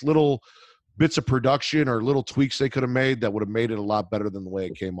 There were just little bits of production or little tweaks they could have made that would have made it a lot better than the way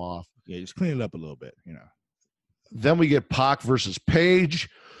it came off. Yeah, just clean it up a little bit, Then we get Pac versus Paige.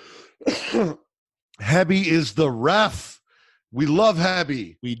 Hebby is the ref. We love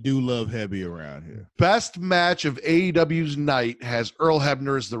Hebby. We do love Hebby around here. Best match of AEW's night has Earl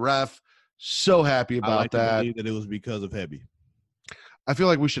Hebner as the ref. So happy about I like that. to believe that it was because of Hebby. I feel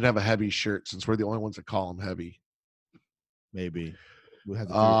like we should have a Hebby shirt since we're the only ones that call him Hebby. Maybe we'll have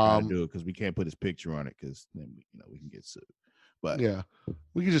to figure out how to do it because we can't put his picture on it because then we can get sued. But yeah,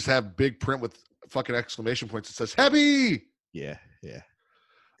 we can just have big print with fucking exclamation points that says Hebby. Yeah.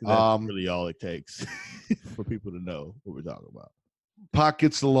 That's really all it takes for people to know what we're talking about. Pac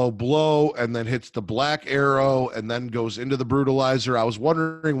gets the low blow and then hits the black arrow and then goes into the brutalizer. I was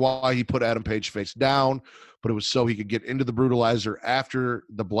wondering why he put Adam Page face down, but it was so he could get into the brutalizer after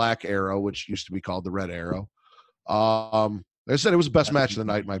the black arrow, which used to be called the red arrow. Like I said, it was the best match of the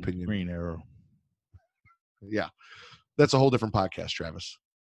night, in my opinion. Green arrow. Yeah. That's a whole different podcast, Travis.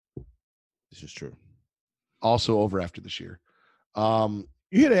 This is true. Also over after this year.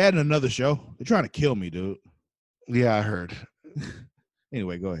 You're here to add another show? They're trying to kill me, dude. Yeah, I heard.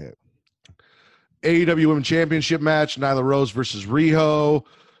 Anyway, go ahead. AEW Women's Championship match, Nyla Rose versus Riho.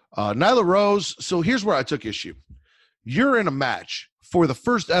 Nyla Rose, so here's where I took issue. You're in a match for the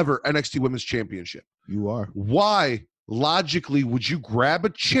first ever NXT Women's Championship. You are. Why, logically, would you grab a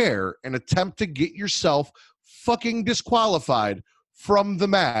chair and attempt to get yourself fucking disqualified from the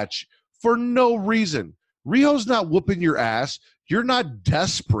match for no reason? Riho's not whooping your ass. You're not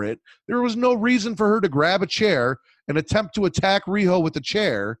desperate. There was no reason for her to grab a chair and attempt to attack Riho with a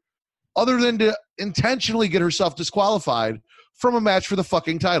chair other than to intentionally get herself disqualified from a match for the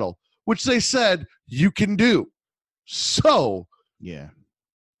fucking title, which they said you can do. So, yeah,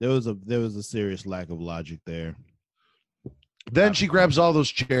 there was a serious lack of logic there. Then she grabs all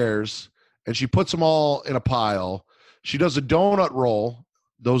those chairs and she puts them all in a pile. She does a donut roll.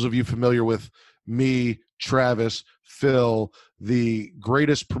 Those of you familiar with me, Travis, Phil, the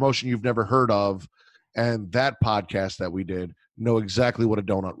greatest promotion you've never heard of, and that podcast that we did know exactly what a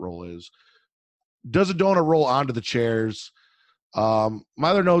donut roll is. Does a donut roll onto the chairs. My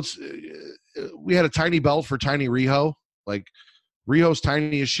other notes, we had a tiny belt for tiny Riho. Like, Riho's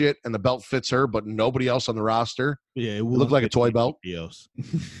tiny as shit, and the belt fits her, but nobody else on the roster. Yeah, it looked like a toy belt. Else.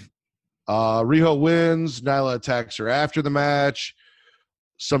 Riho wins. Nyla attacks her after the match.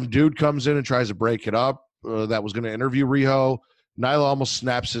 Some dude comes in and tries to break it up. That was going to interview Riho. Nyla almost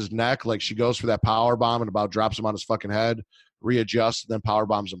snaps his neck. Like, she goes for that power bomb and about drops him on his fucking head. Readjusts, and then power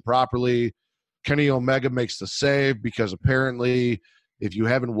bombs him properly. Kenny Omega makes the save because apparently, if you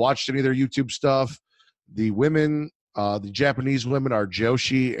haven't watched any of their YouTube stuff, the women, the Japanese women are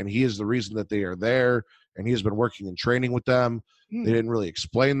Joshi, and he is the reason that they are there, and he has been working and training with them. They didn't really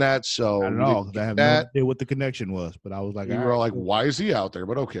explain that, so I don't know. I have no idea what the connection was, but I was like, we were all like, why is he out there?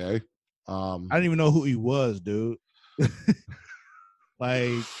 But okay. I didn't even know who he was, dude.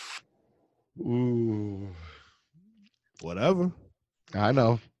 Like, ooh, whatever. I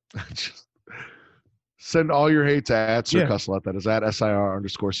know. Send all your hate to @Sir Cusslett. That is at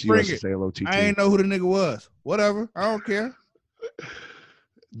SIR_CUSSALOTT. I ain't know who the nigga was. Whatever. I don't care.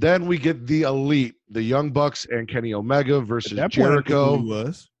 Then we get the Elite, the Young Bucks and Kenny Omega versus Jericho. Who he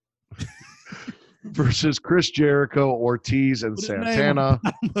was. versus Chris Jericho, Ortiz, and Santana.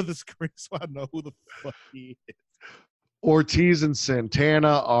 On the screen, so I know who the fuck he is. Ortiz and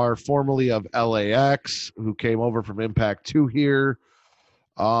Santana are formerly of LAX, who came over from Impact 2 here.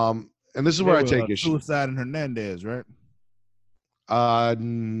 And this is where I take issue. Suicide and Hernandez, right?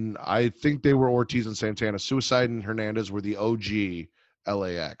 I think they were Ortiz and Santana. Suicide and Hernandez were the OG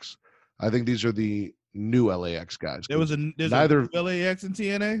LAX. I think these are the new LAX guys. There's neither LAX and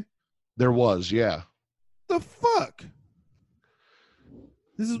TNA? There was, yeah. The fuck?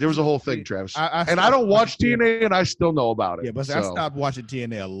 There was a whole thing, Travis. I don't watch TNA, and I still know about it. Yeah, but I stopped watching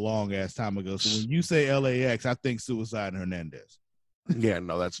TNA a long ass time ago. So when you say LAX, I think Suicide and Hernandez. Yeah,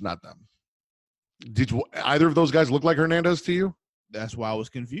 no, that's not them. Did either of those guys look like Hernandez to you? That's why I was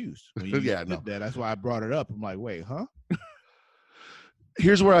confused. When you yeah, no. That's why I brought it up. I'm like, wait, huh?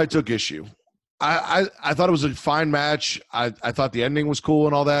 Here's where I took issue. I thought it was a fine match. I thought the ending was cool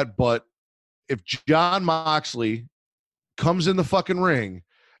and all that, but if Jon Moxley comes in the fucking ring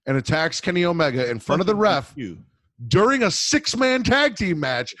and attacks Kenny Omega in front of the ref during a 6-man tag team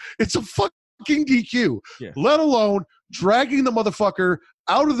match, it's a fucking DQ. Yeah. Let alone dragging the motherfucker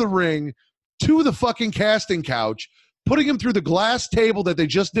out of the ring to the fucking casting couch, putting him through the glass table that they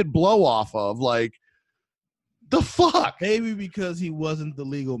just did blow off of. Like, the fuck? Maybe because he wasn't the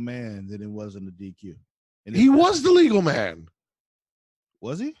legal man, then it wasn't a DQ. And he was the legal man.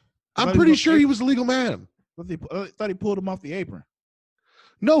 Was he? I'm pretty sure he was the legal man. I thought he pulled him off the apron.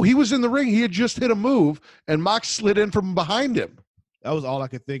 No, he was in the ring. He had just hit a move, and Mox slid in from behind him. That was all I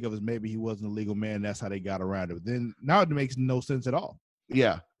could think of, is maybe he wasn't a legal man. That's how they got around it. But then now it makes no sense at all.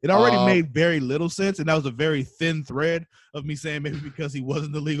 Yeah. It already made very little sense, and that was a very thin thread of me saying maybe because he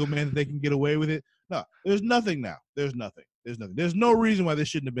wasn't the legal man that they can get away with it. No, there's nothing now. There's nothing. There's no reason why this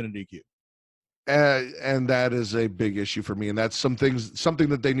shouldn't have been a DQ. And that is a big issue for me, and that's something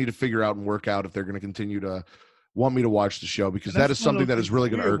that they need to figure out and work out if they're going to continue to want me to watch the show, because that is something that is really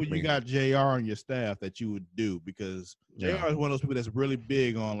going to irk me. You got JR on your staff that you would do, because JR is one of those people that's really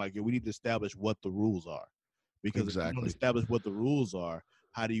big on, like, we need to establish what the rules are, because if you don't establish what the rules are,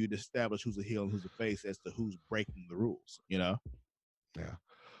 how do you establish who's a heel and who's a face as to who's breaking the rules, you know? Yeah.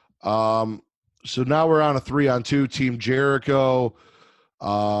 So now we're on a 3-on-2, Team Jericho.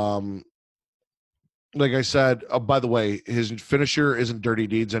 Like I said, by the way, his finisher isn't Dirty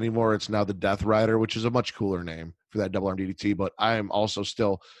Deeds anymore. It's now the Death Rider, which is a much cooler name for that double arm DDT, but I am also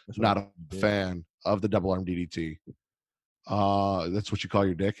still not a fan of the double arm DDT. That's what you call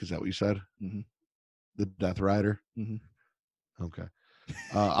your dick? Is that what you said? Mm-hmm. The Death Rider? Mm-hmm. Okay.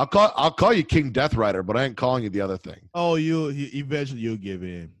 I'll call you King Death Rider, but I ain't calling you the other thing. Oh, eventually you'll give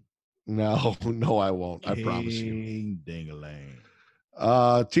in. No, I won't. King I promise you. Ding-a-lang.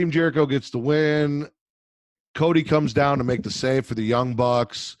 Team Jericho gets the win. Cody comes down to make the save for the Young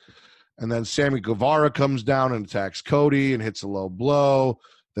Bucks. And then Sammy Guevara comes down and attacks Cody and hits a low blow.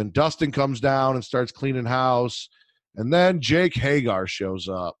 Then Dustin comes down and starts cleaning house. And then Jake Hagar shows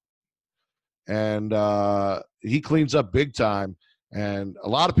up. And he cleans up big time. And a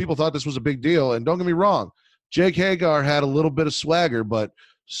lot of people thought this was a big deal. And don't get me wrong, Jake Hagar had a little bit of swagger, but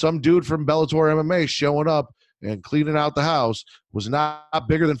some dude from Bellator MMA showing up and cleaning out the house was not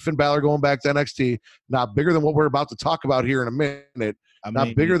bigger than Finn Balor going back to NXT, not bigger than what we're about to talk about here in a minute,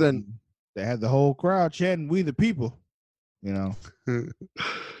 not bigger than... They had the whole crowd chanting, "We the people," you know?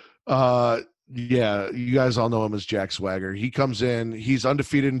 Yeah, you guys all know him as Jack Swagger. He comes in. He's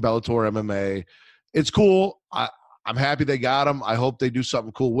undefeated in Bellator MMA. It's cool. I'm happy they got him. I hope they do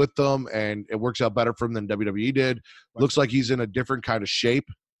something cool with them, and it works out better for him than WWE did. Looks like he's in a different kind of shape.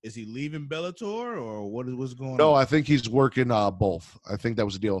 Is he leaving Bellator, or what's going on? No, I think he's working both. I think that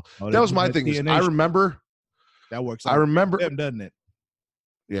was the deal. That was my thing. I remember. That works. I remember him, doesn't it?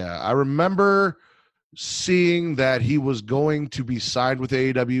 Yeah, I remember seeing that he was going to be signed with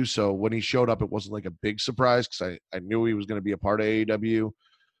AEW. So when he showed up, it wasn't like a big surprise, because I knew he was going to be a part of AEW.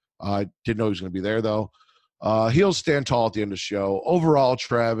 I didn't know he was going to be there, though. He'll stand tall at the end of the show. Overall,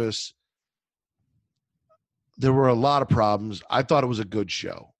 Travis, there were a lot of problems. I thought it was a good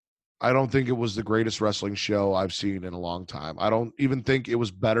show. I don't think it was the greatest wrestling show I've seen in a long time. I don't even think it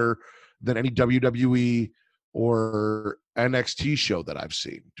was better than any WWE or NXT show that I've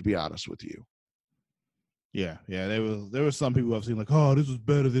seen, to be honest with you. Yeah. There was some people I've seen like, oh, this was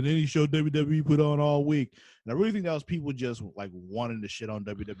better than any show WWE put on all week. And I really think that was people just like wanting to shit on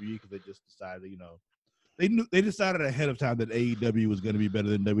WWE because they just decided, you know, they decided ahead of time that AEW was going to be better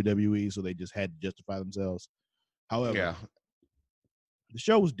than WWE, so they just had to justify themselves. However, the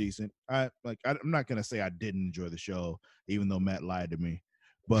show was decent. I'm not going to say I didn't enjoy the show, even though Matt lied to me.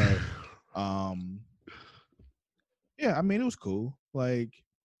 But yeah, I mean, it was cool. Like,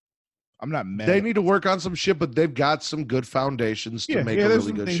 I'm not mad. They need to work on some shit, but they've got some good foundations to make a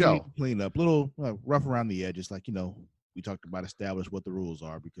really good show. Clean up, little rough around the edges, like, you know, we talked about establish what the rules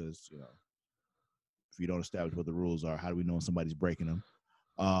are, because, you know, if you don't establish what the rules are, how do we know when somebody's breaking them?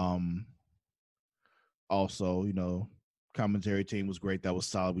 Also, you know, commentary team was great. That was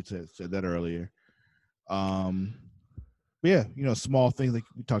solid. We said that earlier. But yeah, you know, small things like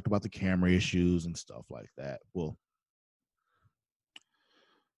we talked about the camera issues and stuff like that. Well,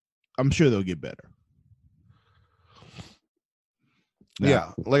 I'm sure they'll get better. Now,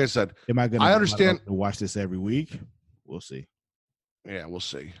 yeah, like I said, I understand to watch this every week. We'll see. Yeah, we'll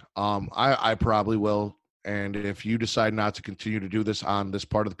see. I probably will. And if you decide not to continue to do this on this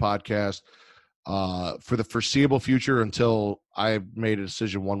part of the podcast, for the foreseeable future, until I've made a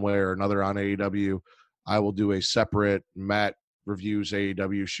decision one way or another on AEW, I will do a separate Matt Reviews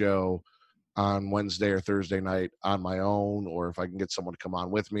AEW show on Wednesday or Thursday night on my own, or if I can get someone to come on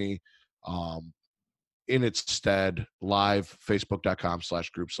with me. In its stead, live,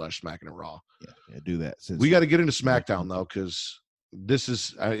 facebook.com/group/Smackin and Raw. Yeah, do that. We got to get into SmackDown, though, because this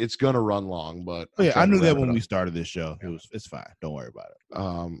is it's going to run long. But yeah, I knew that when we started this show. It's fine. Don't worry about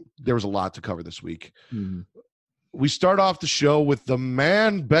it. There was a lot to cover this week. Mm-hmm. We start off the show with the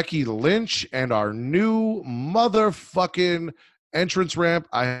man, Becky Lynch, and our new motherfucking entrance ramp.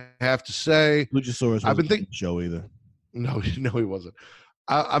 I have to say, Luchasaurus wasn't the show either. No, he wasn't.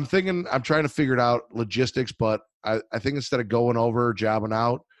 I'm trying to figure it out logistics, but I think instead of going over, jabbing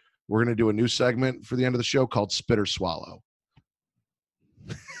out, we're going to do a new segment for the end of the show called Spit or Swallow.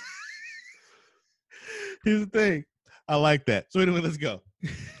 Here's the thing. I like that. So anyway, let's go.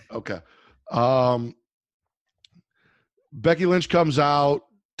 Okay. Becky Lynch comes out,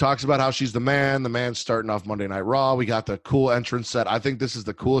 talks about how she's the man. The man's starting off Monday Night Raw. We got the cool entrance set. I think this is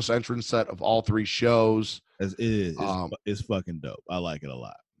the coolest entrance set of all three shows. It's fucking dope. I like it a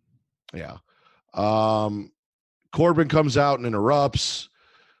lot. Yeah. Corbin comes out and interrupts.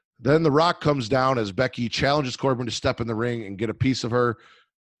 Then The Rock comes down as Becky challenges Corbin to step in the ring and get a piece of her.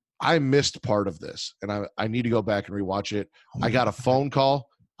 I missed part of this, and I need to go back and rewatch it. I got a phone call.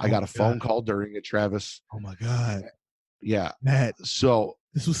 I got a phone call during it, Travis. Oh, my God. Yeah. Matt, so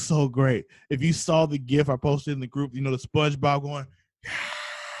this was so great. If you saw the GIF I posted in the group, you know, the SpongeBob going.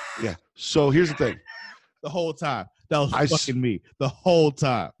 Yeah. So here's the thing. The whole time. That was fucking me. The whole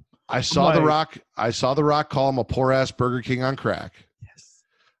time. I saw The Rock. I saw The Rock call him a poor ass Burger King on crack. Yes.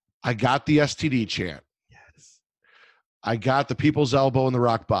 I got the STD chant. Yes. I got the people's elbow and the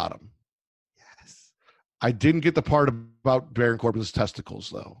rock bottom. Yes. I didn't get the part about Baron Corbin's testicles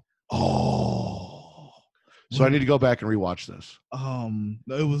though. Oh. So I need to go back and rewatch this.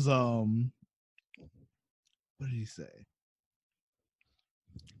 It was what did he say?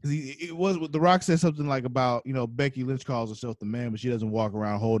 It was The Rock said something like about, you know, Becky Lynch calls herself the man, but she doesn't walk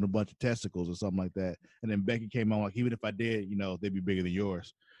around holding a bunch of testicles or something like that. And then Becky came on like, even if I did, you know, they'd be bigger than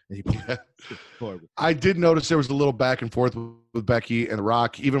yours. And he I did notice there was a little back and forth with Becky and The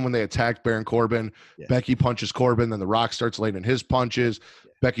Rock. Even when they attacked Baron Corbin, Becky punches Corbin, then The Rock starts laying in his punches.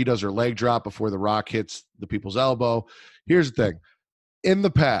 Becky does her leg drop before The Rock hits the people's elbow. Here's the thing. In the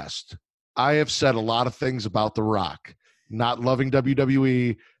past, I have said a lot of things about The Rock. Not loving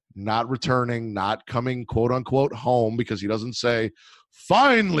WWE, not returning, not coming, quote unquote, home, because he doesn't say,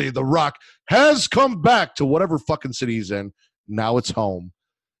 finally, The Rock has come back to whatever fucking city he's in. Now it's home.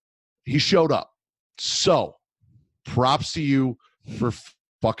 He showed up. So, props to you for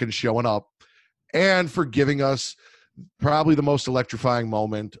fucking showing up and for giving us probably the most electrifying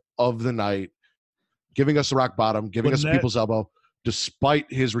moment of the night, giving us the rock bottom, giving us people's elbow, despite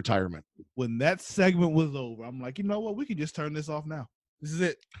his retirement. When that segment was over, I'm like, you know what? We can just turn this off now. This is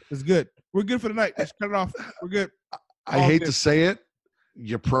it. It's good. We're good for the night. Let's cut it off. We're good. I hate to say it.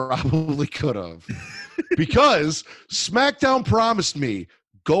 You probably could have. Because SmackDown promised me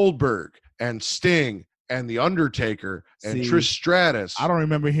Goldberg and Sting and The Undertaker and Trish Stratus. I don't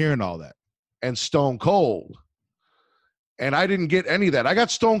remember hearing all that. And Stone Cold. And I didn't get any of that. I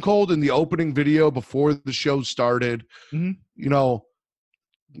got Stone Cold in the opening video before the show started. Mm-hmm. You know,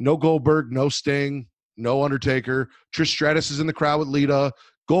 no Goldberg, no Sting, no Undertaker. Trish Stratus is in the crowd with Lita.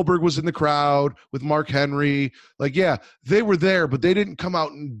 Goldberg was in the crowd with Mark Henry. Like, yeah, they were there, but they didn't come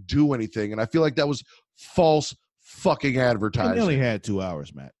out and do anything. And I feel like that was false fucking advertising. They only had 2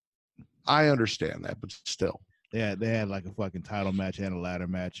 hours, Matt. I understand that, but still. Yeah, they had like a fucking title match and a ladder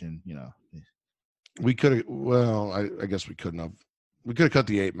match, and, you know. We could have, well, I guess we couldn't have. We could have cut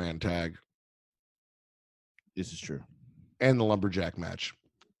the 8-man tag. This is true. And the lumberjack match.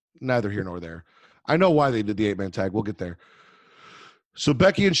 Neither here nor there. I know why they did the 8-man tag. We'll get there. So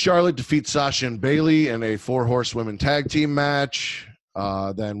Becky and Charlotte defeat Sasha and Bayley in a 4-horsewomen tag team match.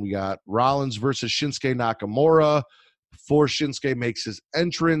 Then we got Rollins versus Shinsuke Nakamura before Shinsuke makes his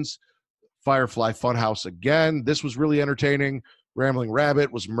entrance. Firefly Funhouse again. This was really entertaining. Rambling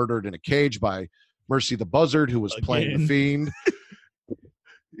Rabbit was murdered in a cage by Mercy the Buzzard, who was playing the Fiend.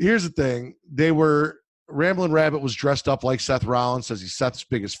 Here's the thing. Rambling Rabbit was dressed up like Seth Rollins, says he's Seth's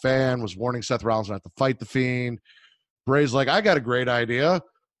biggest fan, was warning Seth Rollins not to fight the Fiend. Bray's like, I got a great idea.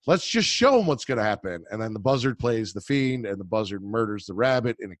 Let's just show him what's going to happen. And then the Buzzard plays the Fiend, and the Buzzard murders the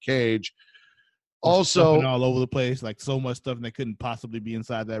Rabbit in a cage. Also, all over the place, like so much stuff that couldn't possibly be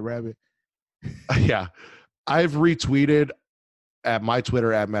inside that rabbit. Yeah. I've retweeted at my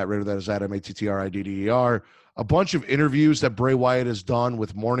Twitter, at Matt Ritter, that is at MATTRIDDER, a bunch of interviews that Bray Wyatt has done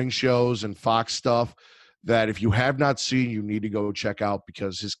with morning shows and Fox stuff that if you have not seen, you need to go check out,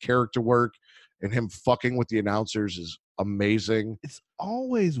 because his character work and him fucking with the announcers is amazing. It's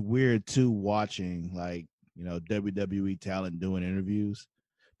always weird, too, watching, like, you know, WWE talent doing interviews,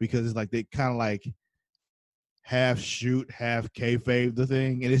 because it's like they kind of like half shoot, half kayfabe the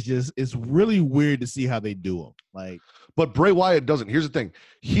thing, and it's really weird to see how they do them. Like, but Bray Wyatt doesn't. Here's the thing: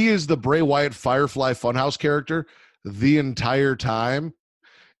 he is the Bray Wyatt Firefly Funhouse character the entire time,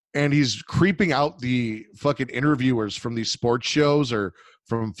 and he's creeping out the fucking interviewers from these sports shows or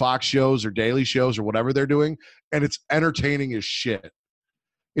from Fox shows or daily shows or whatever they're doing, and it's entertaining as shit.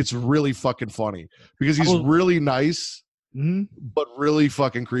 It's really fucking funny because he's really nice, but really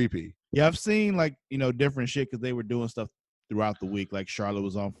fucking creepy. Yeah, I've seen, like, you know, different shit because they were doing stuff throughout the week. Like Charlotte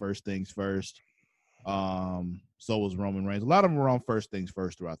was on First Things First, So was Roman Reigns. A lot of them were on First Things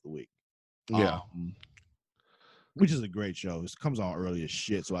First throughout the week. Yeah. Which is a great show. It comes on early as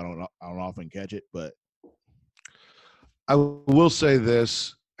shit, so I don't often catch it. But I will say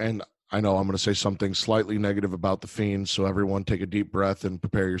this, and I know I'm going to say something slightly negative about the Fiend, so everyone take a deep breath and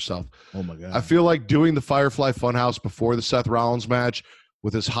prepare yourself. Oh my God. I feel like doing the Firefly Funhouse before the Seth Rollins match,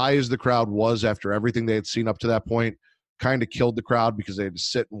 with as high as the crowd was after everything they had seen up to that point, kind of killed the crowd because they had to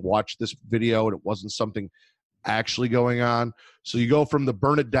sit and watch this video and it wasn't something actually going on. So you go from the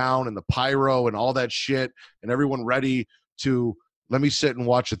burn it down and the pyro and all that shit and everyone ready to let me sit and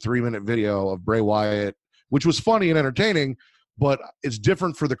watch a 3-minute video of Bray Wyatt, which was funny and entertaining, but it's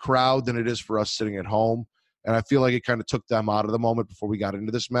different for the crowd than it is for us sitting at home. And I feel like it kind of took them out of the moment before we got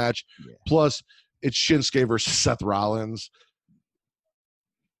into this match. Yeah. Plus, it's Shinsuke versus Seth Rollins.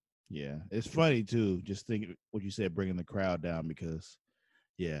 Yeah, it's funny too. Just think what you said, bringing the crowd down, because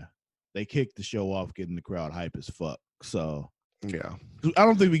yeah, they kicked the show off, getting the crowd hype as fuck. So yeah, I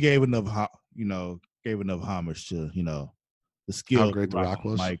don't think we gave enough, homage to the skill. How great The Rock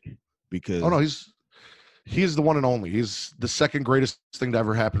was, Mike. Because he's the one and only. He's the second greatest thing to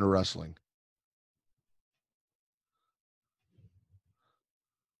ever happen to wrestling.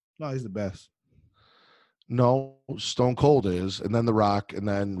 No, he's the best. No, Stone Cold is, and then The Rock, and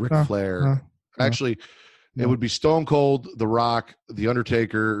then Ric Flair. Actually, it would be Stone Cold, The Rock, The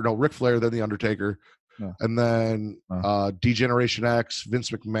Undertaker. No, Ric Flair, then The Undertaker, and then D-Generation X,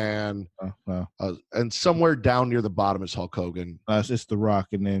 Vince McMahon, and somewhere down near the bottom is Hulk Hogan. It's The Rock,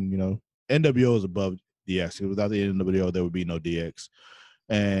 and then NWO is above DX. Without the NWO, there would be no DX,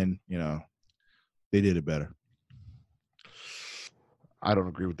 and they did it better. I don't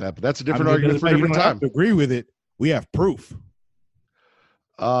agree with that, but that's a different argument for a different time. Have to agree with it. We have proof.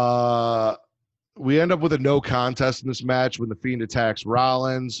 We end up with a no contest in this match when the Fiend attacks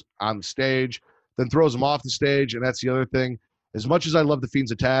Rollins on the stage, then throws him off the stage, and that's the other thing. As much as I love the Fiend's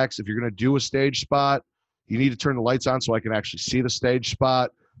attacks, if you're going to do a stage spot, you need to turn the lights on so I can actually see the stage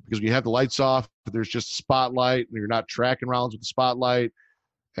spot, because when you have the lights off, there's just a spotlight, and you're not tracking Rollins with the spotlight,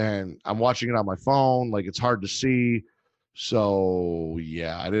 and I'm watching it on my phone. Like, it's hard to see. So,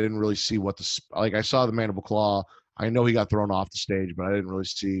 yeah, I didn't really see I saw the mandible claw. I know he got thrown off the stage, but I didn't really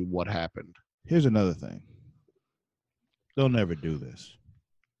see what happened. Here's another thing. They'll never do this.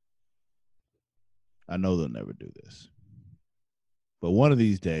 I know they'll never do this. But one of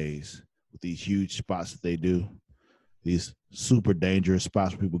these days, with these huge spots that they do, these super dangerous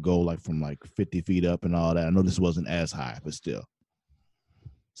spots where people go from 50 feet up and all that. I know this wasn't as high, but still.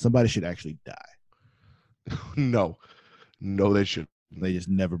 Somebody should actually die. No, they should. They just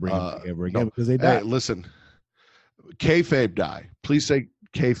never bring them back ever again because they die. Hey, listen, kayfabe die. Please say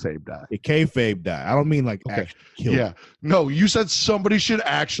kayfabe die. Kayfabe die. I don't mean actually kill. Yeah. No, you said somebody should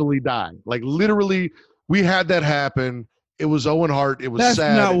actually die. Like, literally, we had that happen. It was Owen Hart. It was That's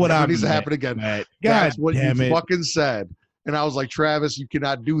sad. Not what I needs to happen again. Matt. That's what you fucking said. And I was like, Travis, you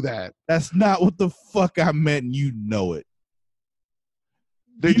cannot do that. That's not what the fuck I meant, and you know it.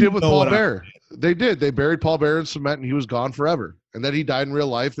 They did with Paul Bearer. They did. They buried Paul Bearer in cement, and he was gone forever. And then he died in real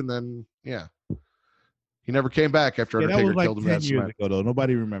life, and then, he never came back after Undertaker killed him in 10 years ago, though.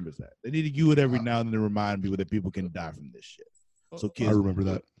 Nobody remembers that. They need to do it every now and then to remind people that people can die from this shit. So kids, I remember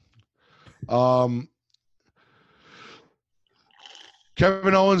that.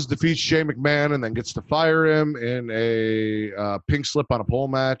 Kevin Owens defeats Shane McMahon and then gets to fire him in a pink slip on a pole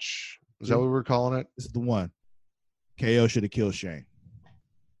match. Is that what we were calling it? This is the one. KO should have killed Shane.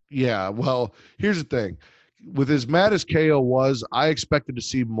 Yeah, well, here's the thing. With as mad as KO was, I expected to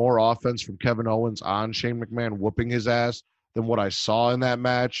see more offense from Kevin Owens on Shane McMahon whooping his ass than what I saw in that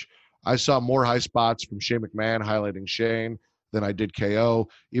match. I saw more high spots from Shane McMahon highlighting Shane than I did KO,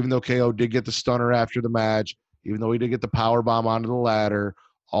 even though KO did get the stunner after the match, even though he did get the power bomb onto the ladder,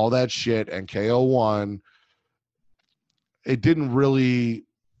 all that shit, and KO won. It didn't really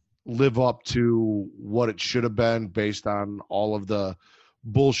live up to what it should have been based on all of the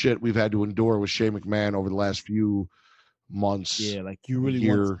bullshit we've had to endure with Shane McMahon over the last few months. Yeah, you really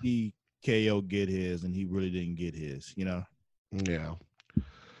want to see KO get his, and he really didn't get his, Yeah.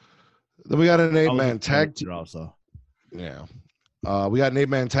 Then we got an 8-man tag team. Also. Yeah. We got an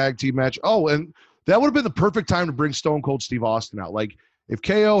 8-man tag team match. Oh, and that would have been the perfect time to bring Stone Cold Steve Austin out. If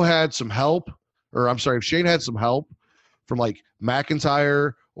KO had some help, if Shane had some help from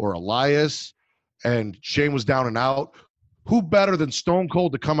McIntyre or Elias, and Shane was down and out, who better than Stone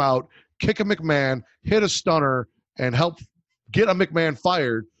Cold to come out, kick a McMahon, hit a stunner, and help get a McMahon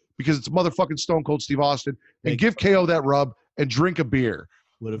fired because it's motherfucking Stone Cold Steve Austin, and give KO that rub and drink a beer.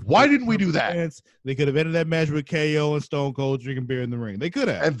 Why didn't we do that? They could have ended that match with KO and Stone Cold drinking beer in the ring. They could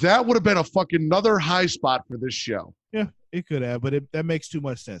have. And that would have been a fucking another high spot for this show. Yeah, it could have, but that makes too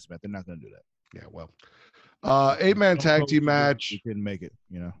much sense, man. They're not going to do that. Yeah, well. 8-man tag team match. You couldn't make it,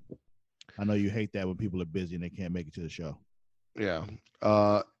 you know. I know you hate that when people are busy and they can't make it to the show. Yeah.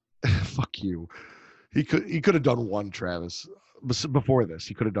 Fuck you. He could have done one, Travis. Before this.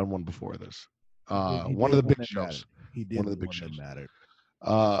 He could have done one before this. One of the big shows. He did one of the big shows. Mattered.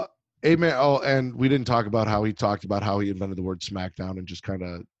 8-man. Oh, and we didn't talk about how he talked about how he invented the word SmackDown and just kind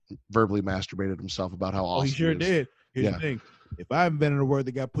of verbally masturbated himself about how awesome he sure did. Here's the thing. If I invented a word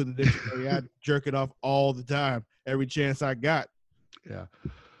that got put in the dictionary, I'd jerk it off all the time, every chance I got. Yeah.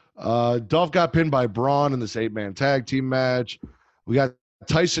 Dolph got pinned by Braun in this 8-man tag team match. We got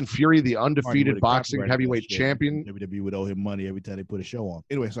Tyson Fury, the undefeated boxing heavyweight champion. WWE would owe him money every time they put a show on.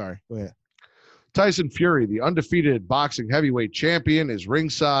 Anyway, sorry. Go ahead. Tyson Fury, the undefeated boxing heavyweight champion, is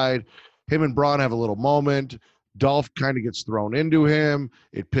ringside. Him and Braun have a little moment. Dolph kind of gets thrown into him.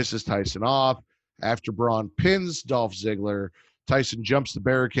 It pisses Tyson off. After Braun pins Dolph Ziggler, Tyson jumps the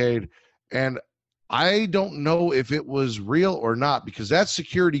barricade. And I don't know if it was real or not because that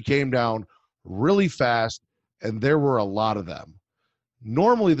security came down really fast and there were a lot of them.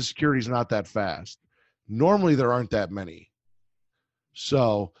 Normally, the security is not that fast. Normally, there aren't that many.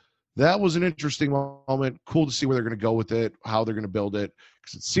 So that was an interesting moment. Cool to see where they're going to go with it, how they're going to build it.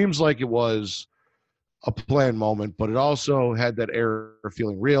 Because it seems like it was a planned moment, but it also had that air of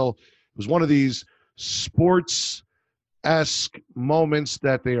feeling real. It was one of these sports-esque moments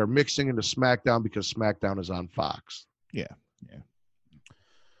that they are mixing into SmackDown because SmackDown is on Fox. Yeah.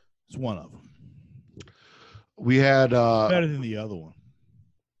 It's one of them. We had better than the other one.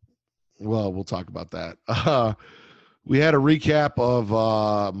 Well, we'll talk about that. We had a recap of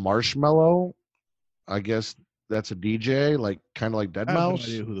Marshmello. I guess that's a DJ, kind of like Dead Mouse. I have no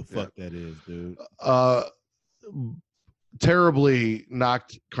idea who the fuck that is, dude. Terribly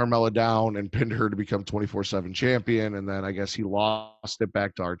knocked Carmella down and pinned her to become 24/7 champion, and then I guess he lost it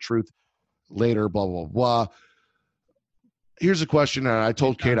back to R-Truth later, blah, blah, blah. Here's a question, and I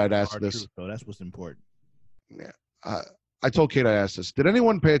told Kate I'd ask this. So that's what's important. Yeah. I told Kate I'd ask this. Did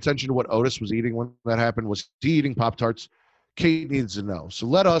anyone pay attention to what Otis was eating when that happened? Was he eating Pop-Tarts? Kate needs to know. So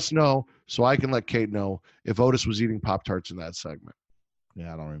let us know so I can let Kate know if Otis was eating Pop-Tarts in that segment.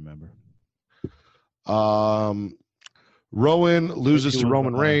 Yeah, I don't remember. Rowan loses to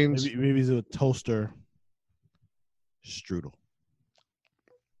Roman Reigns. Maybe he's a toaster strudel.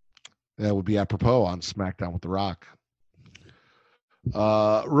 That would be apropos on SmackDown with The Rock.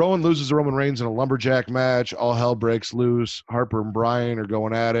 Rowan loses to Roman Reigns in a lumberjack match. All hell breaks loose. Harper and Bryan are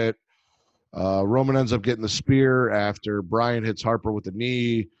going at it. Roman ends up getting the spear after Bryan hits Harper with the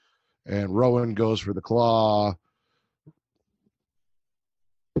knee, and Rowan goes for the claw.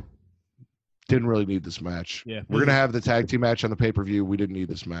 Didn't really need this match. Yeah, we're gonna have the tag team match on the pay-per-view. We didn't need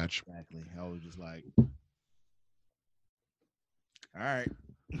this match. Exactly. I was just like, all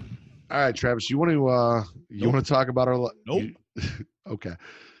right, Travis. You want to talk about our? Nope. Okay.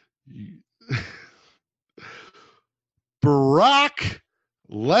 Brock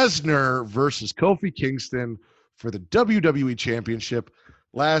Lesnar versus Kofi Kingston for the WWE Championship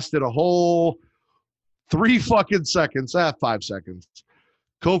lasted a whole 3 fucking seconds. 5 seconds.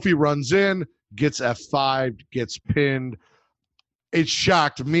 Kofi runs in, gets F5'd, gets pinned. It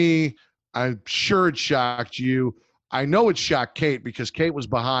shocked me. I'm sure it shocked you. I know it shocked Kate because Kate was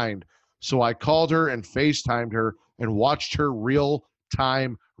behind. So I called her and FaceTimed her and watched her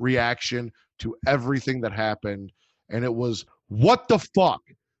real-time reaction to everything that happened. And it was, what the fuck?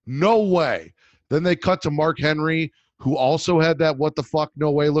 No way. Then they cut to Mark Henry, who also had that what the fuck, no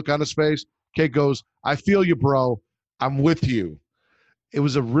way look on his face. Kate goes, I feel you, bro. I'm with you. It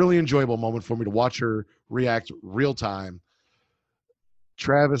was a really enjoyable moment for me to watch her react real time.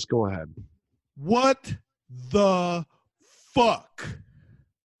 Travis, go ahead. What the fuck?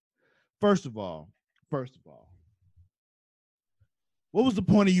 First of all, what was the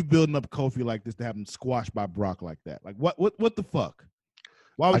point of you building up Kofi like this to have him squashed by Brock like that? Like what the fuck?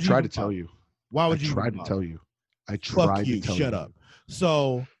 Why would I tried to tell you. Why would you? I tried to tell you. I tried to tell you. Shut up.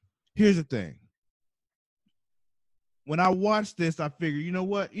 So here's the thing. When I watched this, I figured, you know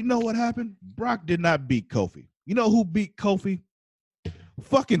what? You know what happened? Brock did not beat Kofi. You know who beat Kofi?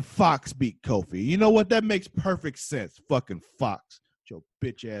 Fucking Fox beat Kofi. You know what? That makes perfect sense. Fucking Fox. Your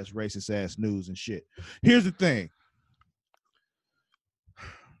bitch ass, racist ass news and shit. Here's the thing.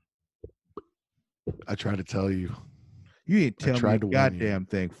 I tried to tell you. You ain't tell me a goddamn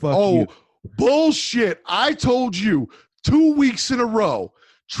thing. Fuck you. Bullshit. I told you 2 weeks in a row.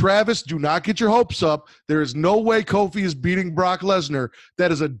 Travis, do not get your hopes up. There is no way Kofi is beating Brock Lesnar.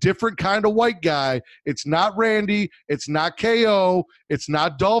 That is a different kind of white guy. It's not Randy. It's not KO. It's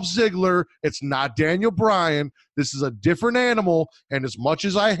not Dolph Ziggler. It's not Daniel Bryan. This is a different animal. And as much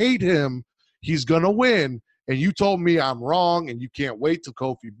as I hate him, he's going to win. And you told me I'm wrong and you can't wait till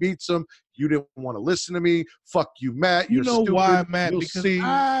Kofi beats him. You didn't want to listen to me. Fuck you, Matt. You're stupid. Why, Matt? You'll because see.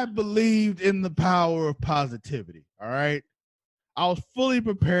 I believed in the power of positivity. All right. I was fully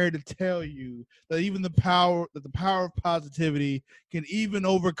prepared to tell you that even the power of positivity can even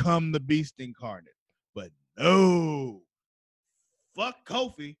overcome the beast incarnate. But no. Fuck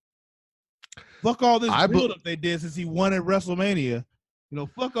Kofi. Fuck all this build-up they did since he won at WrestleMania.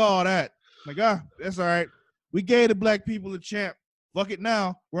 Fuck all that. Like, that's all right. We gave the black people a champ. Fuck it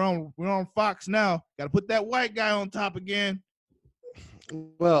now. We're on Fox now. Got to put that white guy on top again.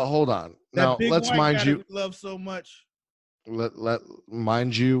 Well, hold on. Now, let's mind you. We love so much.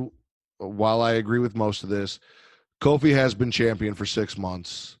 Mind you, while I agree with most of this, Kofi has been champion for 6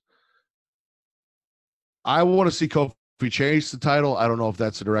 months. I want to see Kofi chase the title. I don't know if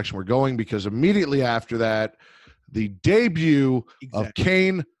that's the direction we're going, because immediately after that, the debut of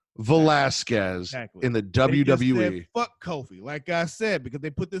Cain Velasquez in the WWE. Said, fuck Kofi, like I said, because they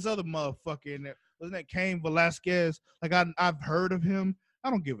put this other motherfucker in there. Wasn't that Cain Velasquez? Like I've heard of him.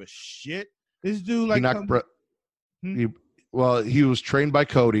 I don't give a shit. This dude he was trained by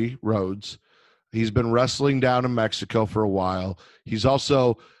Cody Rhodes. He's been wrestling down in Mexico for a while. He's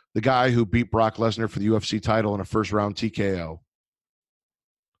also the guy who beat Brock Lesnar for the UFC title in a first-round TKO.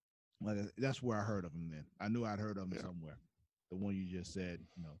 That's where I heard of him then. I knew I'd heard of him somewhere. The one you just said,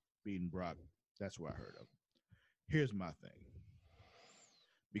 beating Brock. That's where I heard of him. Here's my thing.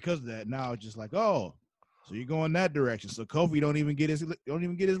 Because of that, now it's just like, oh, so you're going that direction. So Kofi don't even get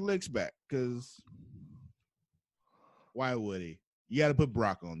his licks back, because why would he? You got to put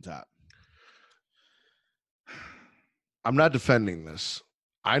Brock on top. I'm not defending this.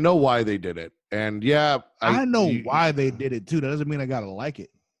 I know why they did it. And yeah, I know why they did it too. That doesn't mean I got to like it.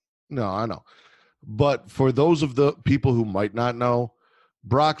 No, I know. But for those of the people who might not know,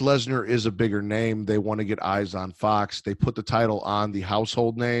 Brock Lesnar is a bigger name. They want to get eyes on Fox. They put the title on the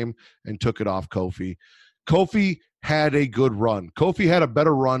household name and took it off Kofi. Kofi had a good run. Kofi had a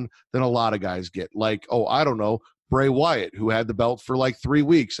better run than a lot of guys get. Like, I don't know, Bray Wyatt, who had the belt for like 3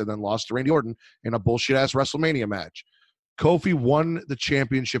 weeks and then lost to Randy Orton in a bullshit-ass WrestleMania match. Kofi won the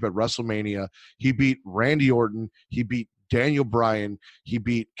championship at WrestleMania. He beat Randy Orton. He beat Daniel Bryan. He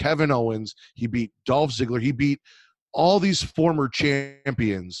beat Kevin Owens. He beat Dolph Ziggler. He beat all these former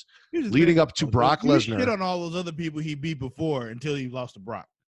champions leading up to Brock Lesnar. Shit on all those other people he beat before until he lost to Brock.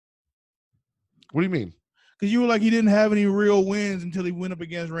 What do you mean? Because you were like, he didn't have any real wins until he went up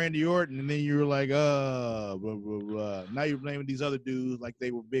against Randy Orton, and then you were like, blah, blah, blah. Now you're blaming these other dudes like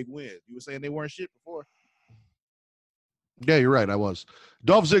they were big wins. You were saying they weren't shit before. Yeah, you're right. I was.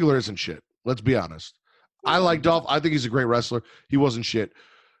 Dolph Ziggler isn't shit. Let's be honest. I like Dolph. I think he's a great wrestler. He wasn't shit.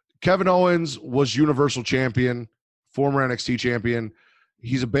 Kevin Owens was Universal Champion, former NXT champion.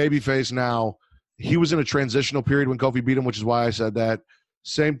 He's a babyface now. He was in a transitional period when Kofi beat him, which is why I said that.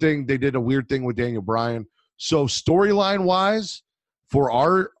 Same thing. They did a weird thing with Daniel Bryan. So storyline-wise, for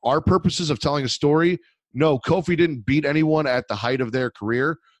our purposes of telling a story, no, Kofi didn't beat anyone at the height of their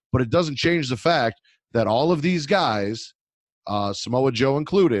career, but it doesn't change the fact that all of these guys, Samoa Joe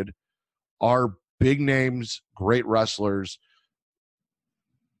included, are big names, great wrestlers.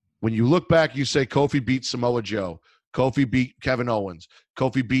 When you look back, you say Kofi beat Samoa Joe. Kofi beat Kevin Owens.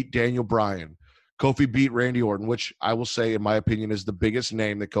 Kofi beat Daniel Bryan. Kofi beat Randy Orton, which I will say, in my opinion, is the biggest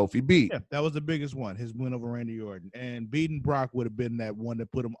name that Kofi beat. Yeah, that was the biggest one, his win over Randy Orton. And beating Brock would have been that one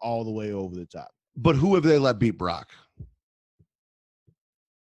that put him all the way over the top. But who have they let beat Brock?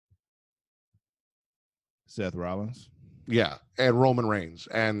 Seth Rollins. Yeah, and Roman Reigns.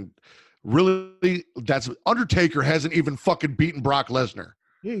 And really, that's Undertaker hasn't even fucking beaten Brock Lesnar.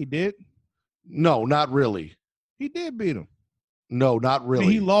 Yeah, he did. No, not really. He did beat him. No, not really. I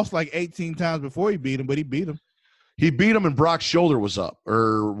mean, he lost like 18 times before he beat him, but he beat him. He beat him and Brock's shoulder was up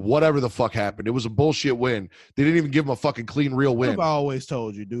or whatever the fuck happened. It was a bullshit win. They didn't even give him a fucking clean, real win. I've always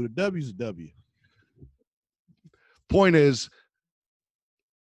told you, dude, a W's a W. Point is,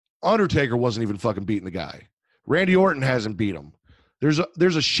 Undertaker wasn't even fucking beating the guy. Randy Orton hasn't beat him. There's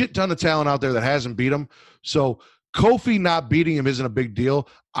a shit ton of talent out there that hasn't beat him. So Kofi not beating him isn't a big deal.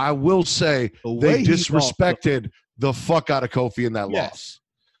 I will say they disrespected the fuck out of Kofi in that loss.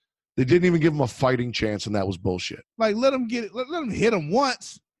 They didn't even give him a fighting chance, and that was bullshit. Like, let him hit him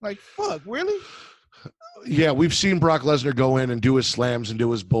once. Like, fuck, really? Yeah, we've seen Brock Lesnar go in and do his slams and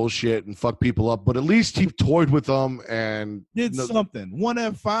do his bullshit and fuck people up, but at least he toyed with them and Did something.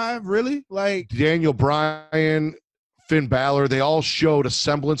 1F5, really? Like Daniel Bryan, Finn Balor, they all showed a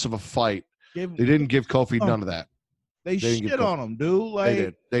semblance of a fight. They didn't give Kofi none of that. They shit on him, dude.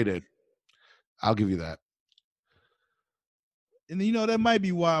 Like They did. I'll give you that. And you know, that might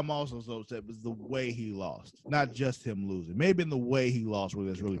be why I'm also so upset was the way he lost. Not just him losing. Maybe in the way he lost where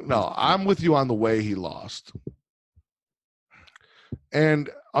that's really No, I'm with you on the way he lost. And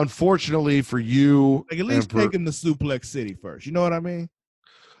unfortunately for you, like at least take him to Suplex City first. You know what I mean?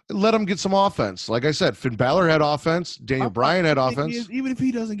 Let him get some offense. Like I said, Finn Balor had offense. Daniel Bryan had offense. Even if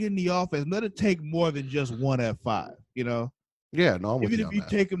he doesn't get any offense, let it take more than just 1F5, you know? Yeah, no, I'm with you Even if you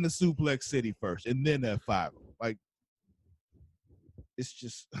take him to Suplex City first and then F5. Like, it's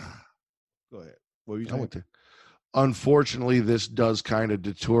just go ahead. What were you saying? Unfortunately, this does kind of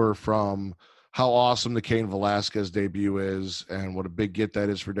detour from how awesome the Cain Velasquez debut is and what a big get that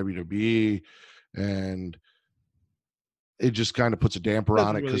is for WWE. And it just kind of puts a damper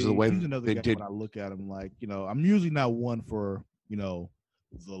on it because of the way they did. When I look at him, like, you know, I'm usually not one for, you know,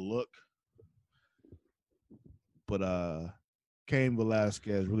 the look. But Cain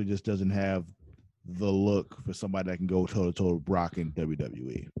Velasquez really just doesn't have the look for somebody that can go toe-to-toe with Brock in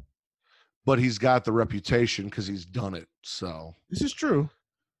WWE. But he's got the reputation because he's done it. So this is true.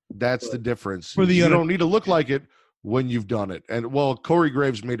 That's the difference. You don't need to look like it when you've done it. And well, Corey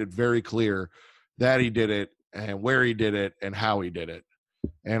Graves made it very clear that he did it and where he did it and how he did it.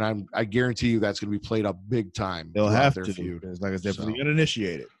 And I guarantee you that's going to be played up big time. They'll have to. Feud. Like I said, for the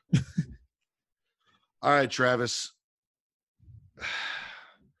uninitiated. All right, Travis.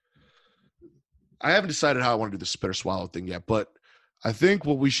 I haven't decided how I want to do the spit or swallow thing yet, but I think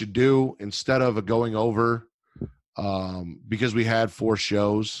what we should do instead of going over, because we had 4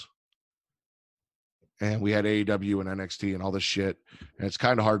 shows and we had AEW and NXT and all this shit, and it's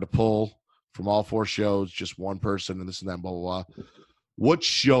kind of hard to pull from all 4 shows, just one person and this and that, blah, blah, blah. What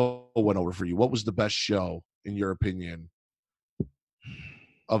show went over for you? What was the best show, in your opinion,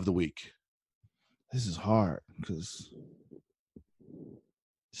 of the week? This is hard because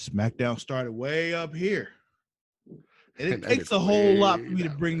SmackDown started way up here. And it takes a whole lot for me to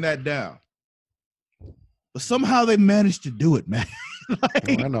bring that down. But somehow they managed to do it, man.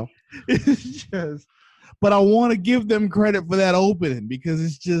 I know. It's just, but I want to give them credit for that opening because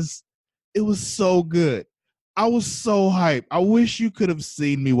it was so good. I was so hyped. I wish you could have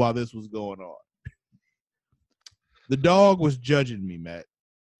seen me while this was going on. The dog was judging me, Matt.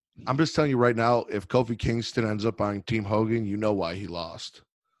 I'm just telling you right now, if Kofi Kingston ends up on Team Hogan, you know why he lost.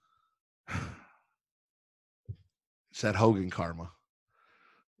 It's that Hogan karma.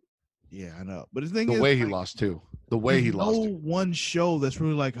 Yeah, I know. But the thing is, the way he lost too. The way he lost. No one show that's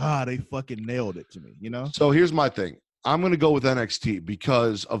really like, they fucking nailed it to me, you know? So here's my thing. I'm going to go with NXT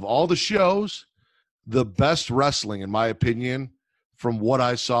because of all the shows, the best wrestling, in my opinion, from what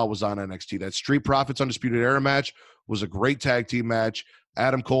I saw was on NXT. That Street Profits Undisputed Era match was a great tag team match.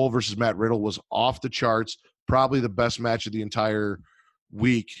 Adam Cole versus Matt Riddle was off the charts. Probably the best match of the entire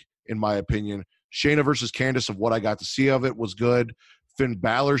week, in my opinion. Shayna versus Candice, of what I got to see of it, was good. Finn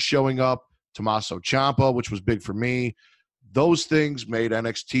Balor showing up, Tommaso Ciampa, which was big for me. Those things made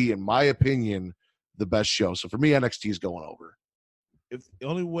NXT, in my opinion, the best show. So for me, NXT is going over. If the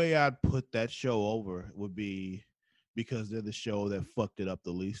only way I'd put that show over would be because they're the show that fucked it up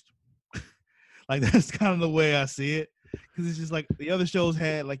the least. Like, that's kind of the way I see it. Because it's just like the other shows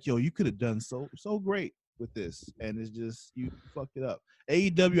had like, yo, you could have done so great with this. And it's just, you fucked it up.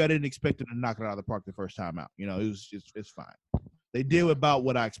 AEW, I didn't expect them to knock it out of the park the first time out. You know, it's fine. They did about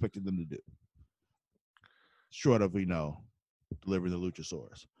what I expected them to do. Short of, delivering the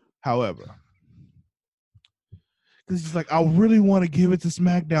Luchasaurus. However, because it's like, I really want to give it to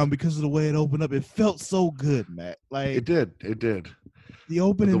SmackDown because of the way it opened up. It felt so good, Matt. Like it did. The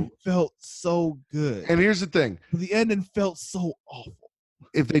opening felt so good. And here's the thing. The ending felt so awful.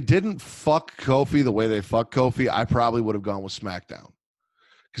 If they didn't fuck Kofi the way they fucked Kofi, I probably would have gone with SmackDown.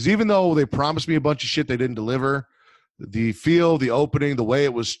 Because even though they promised me a bunch of shit they didn't deliver, the feel, the opening, the way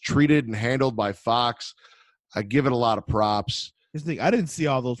it was treated and handled by Fox, I give it a lot of props. Here's the thing, I didn't see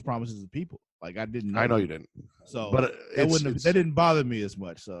all those promises of people. Like, I didn't. I know you didn't. So, but that didn't bother me as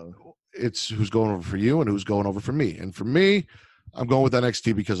much. So it's who's going over for you and who's going over for me. And for me, I'm going with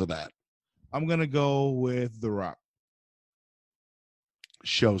NXT because of that. I'm gonna go with The Rock.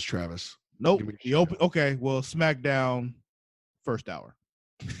 Shows, Travis. Nope. Okay. Well, SmackDown, first hour.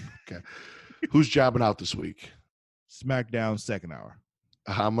 Okay. Who's jobbing out this week? SmackDown, second hour.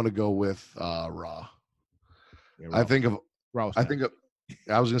 I'm gonna go with Raw. Yeah, Raw. I think of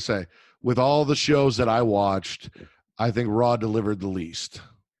I was gonna say, with all the shows that I watched, I think Raw delivered the least.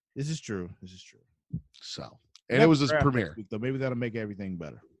 This is true. So, and it was his premiere. Week, though. Maybe that'll make everything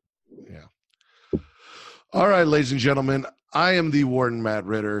better. Yeah. All right, ladies and gentlemen, I am the Warden Matt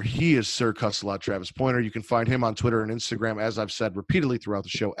Ritter. He is Sir Cussalot Travis Pointer. You can find him on Twitter and Instagram, as I've said repeatedly throughout the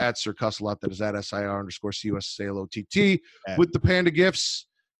show, at Sir Cussalot. That is at SIR_CUSSALOTT with the panda gifts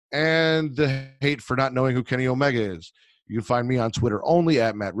and the hate for not knowing who Kenny Omega is. You can find me on Twitter only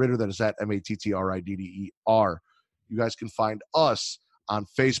at Matt Ritter. That is at MATTRIDDER. You guys can find us on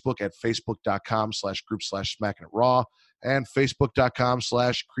Facebook at facebook.com/group/SmackinItRaw and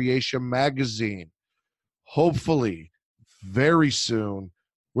facebook.com/Creation Magazine. Hopefully, very soon,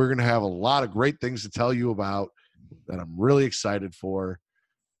 we're going to have a lot of great things to tell you about that I'm really excited for,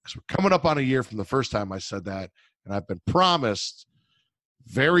 because we're coming up on a year from the first time I said that, and I've been promised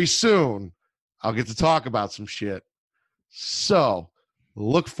very soon I'll get to talk about some shit. So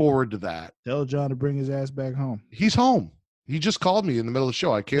look forward to that. Tell John to bring his ass back home. He's home. He just called me in the middle of the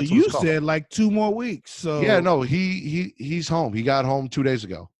show. I canceled You his call. said like 2 more weeks. So yeah, no, he's home. He got home 2 days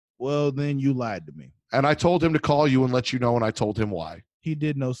ago. Well, then you lied to me. And I told him to call you and let you know, and I told him why. He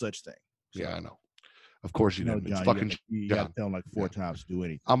did no such thing. So. Yeah, I know. Of course you didn't. John, it's fucking you got to tell him like 4 times to do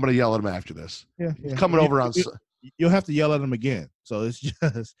anything. I'm going to yell at him after this. Yeah. He's coming over on... You'll have to yell at him again. So it's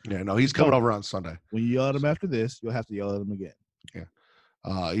just... Yeah, no, he's coming over on Sunday. When you yell at him after this, you'll have to yell at him again. Yeah.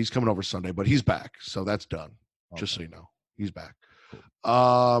 He's coming over Sunday, but he's back. So that's done. Okay. Just so you know. He's back.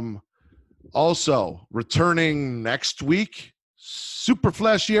 Also, returning next week, Super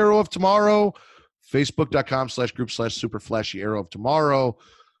Flashy Arrow of Tomorrow, facebook.com/group/Super Flashy Arrow of Tomorrow.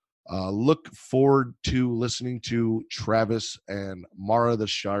 Look forward to listening to Travis and Mara the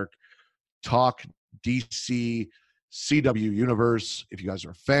Shark talk DC CW Universe. If you guys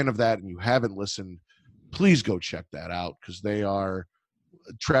are a fan of that and you haven't listened, please go check that out, because they are...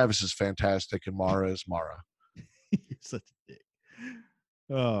 Travis is fantastic and Mara is Mara. You're such a dick.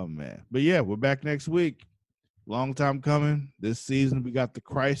 Oh, man. But yeah, we're back next week. Long time coming. This season, we got the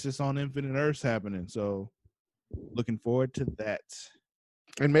Crisis on Infinite Earths happening. So looking forward to that.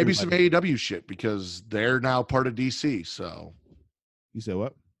 And maybe some AEW shit, because they're now part of DC. So you said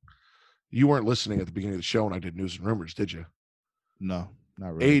what? You weren't listening at the beginning of the show when I did News and Rumors, did you? No,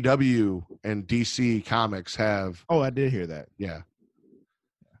 not really. AEW and DC Comics have... Oh, I did hear that. Yeah.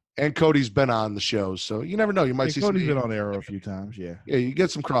 And Cody's been on the show, so you never know. You might see Cody's been on Arrow a few times, yeah. Yeah, you get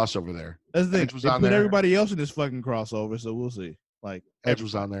some crossover there. That's the thing. Edge was they on put there. Everybody else in this fucking crossover, so we'll see. Like Edge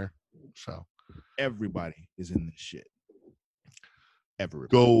was on there, so everybody is in this shit. Everybody.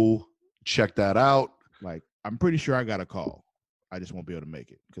 Go check that out. Like, I'm pretty sure I got a call. I just won't be able to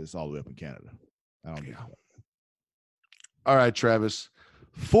make it because it's all the way up in Canada. I don't know. All right, Travis.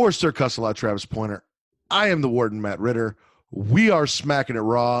 For Sir Cussalot Travis Pointer, I am the Warden Matt Ritter. We are Smackin' It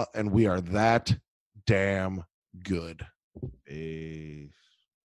Raw, and we are that damn good. Peace.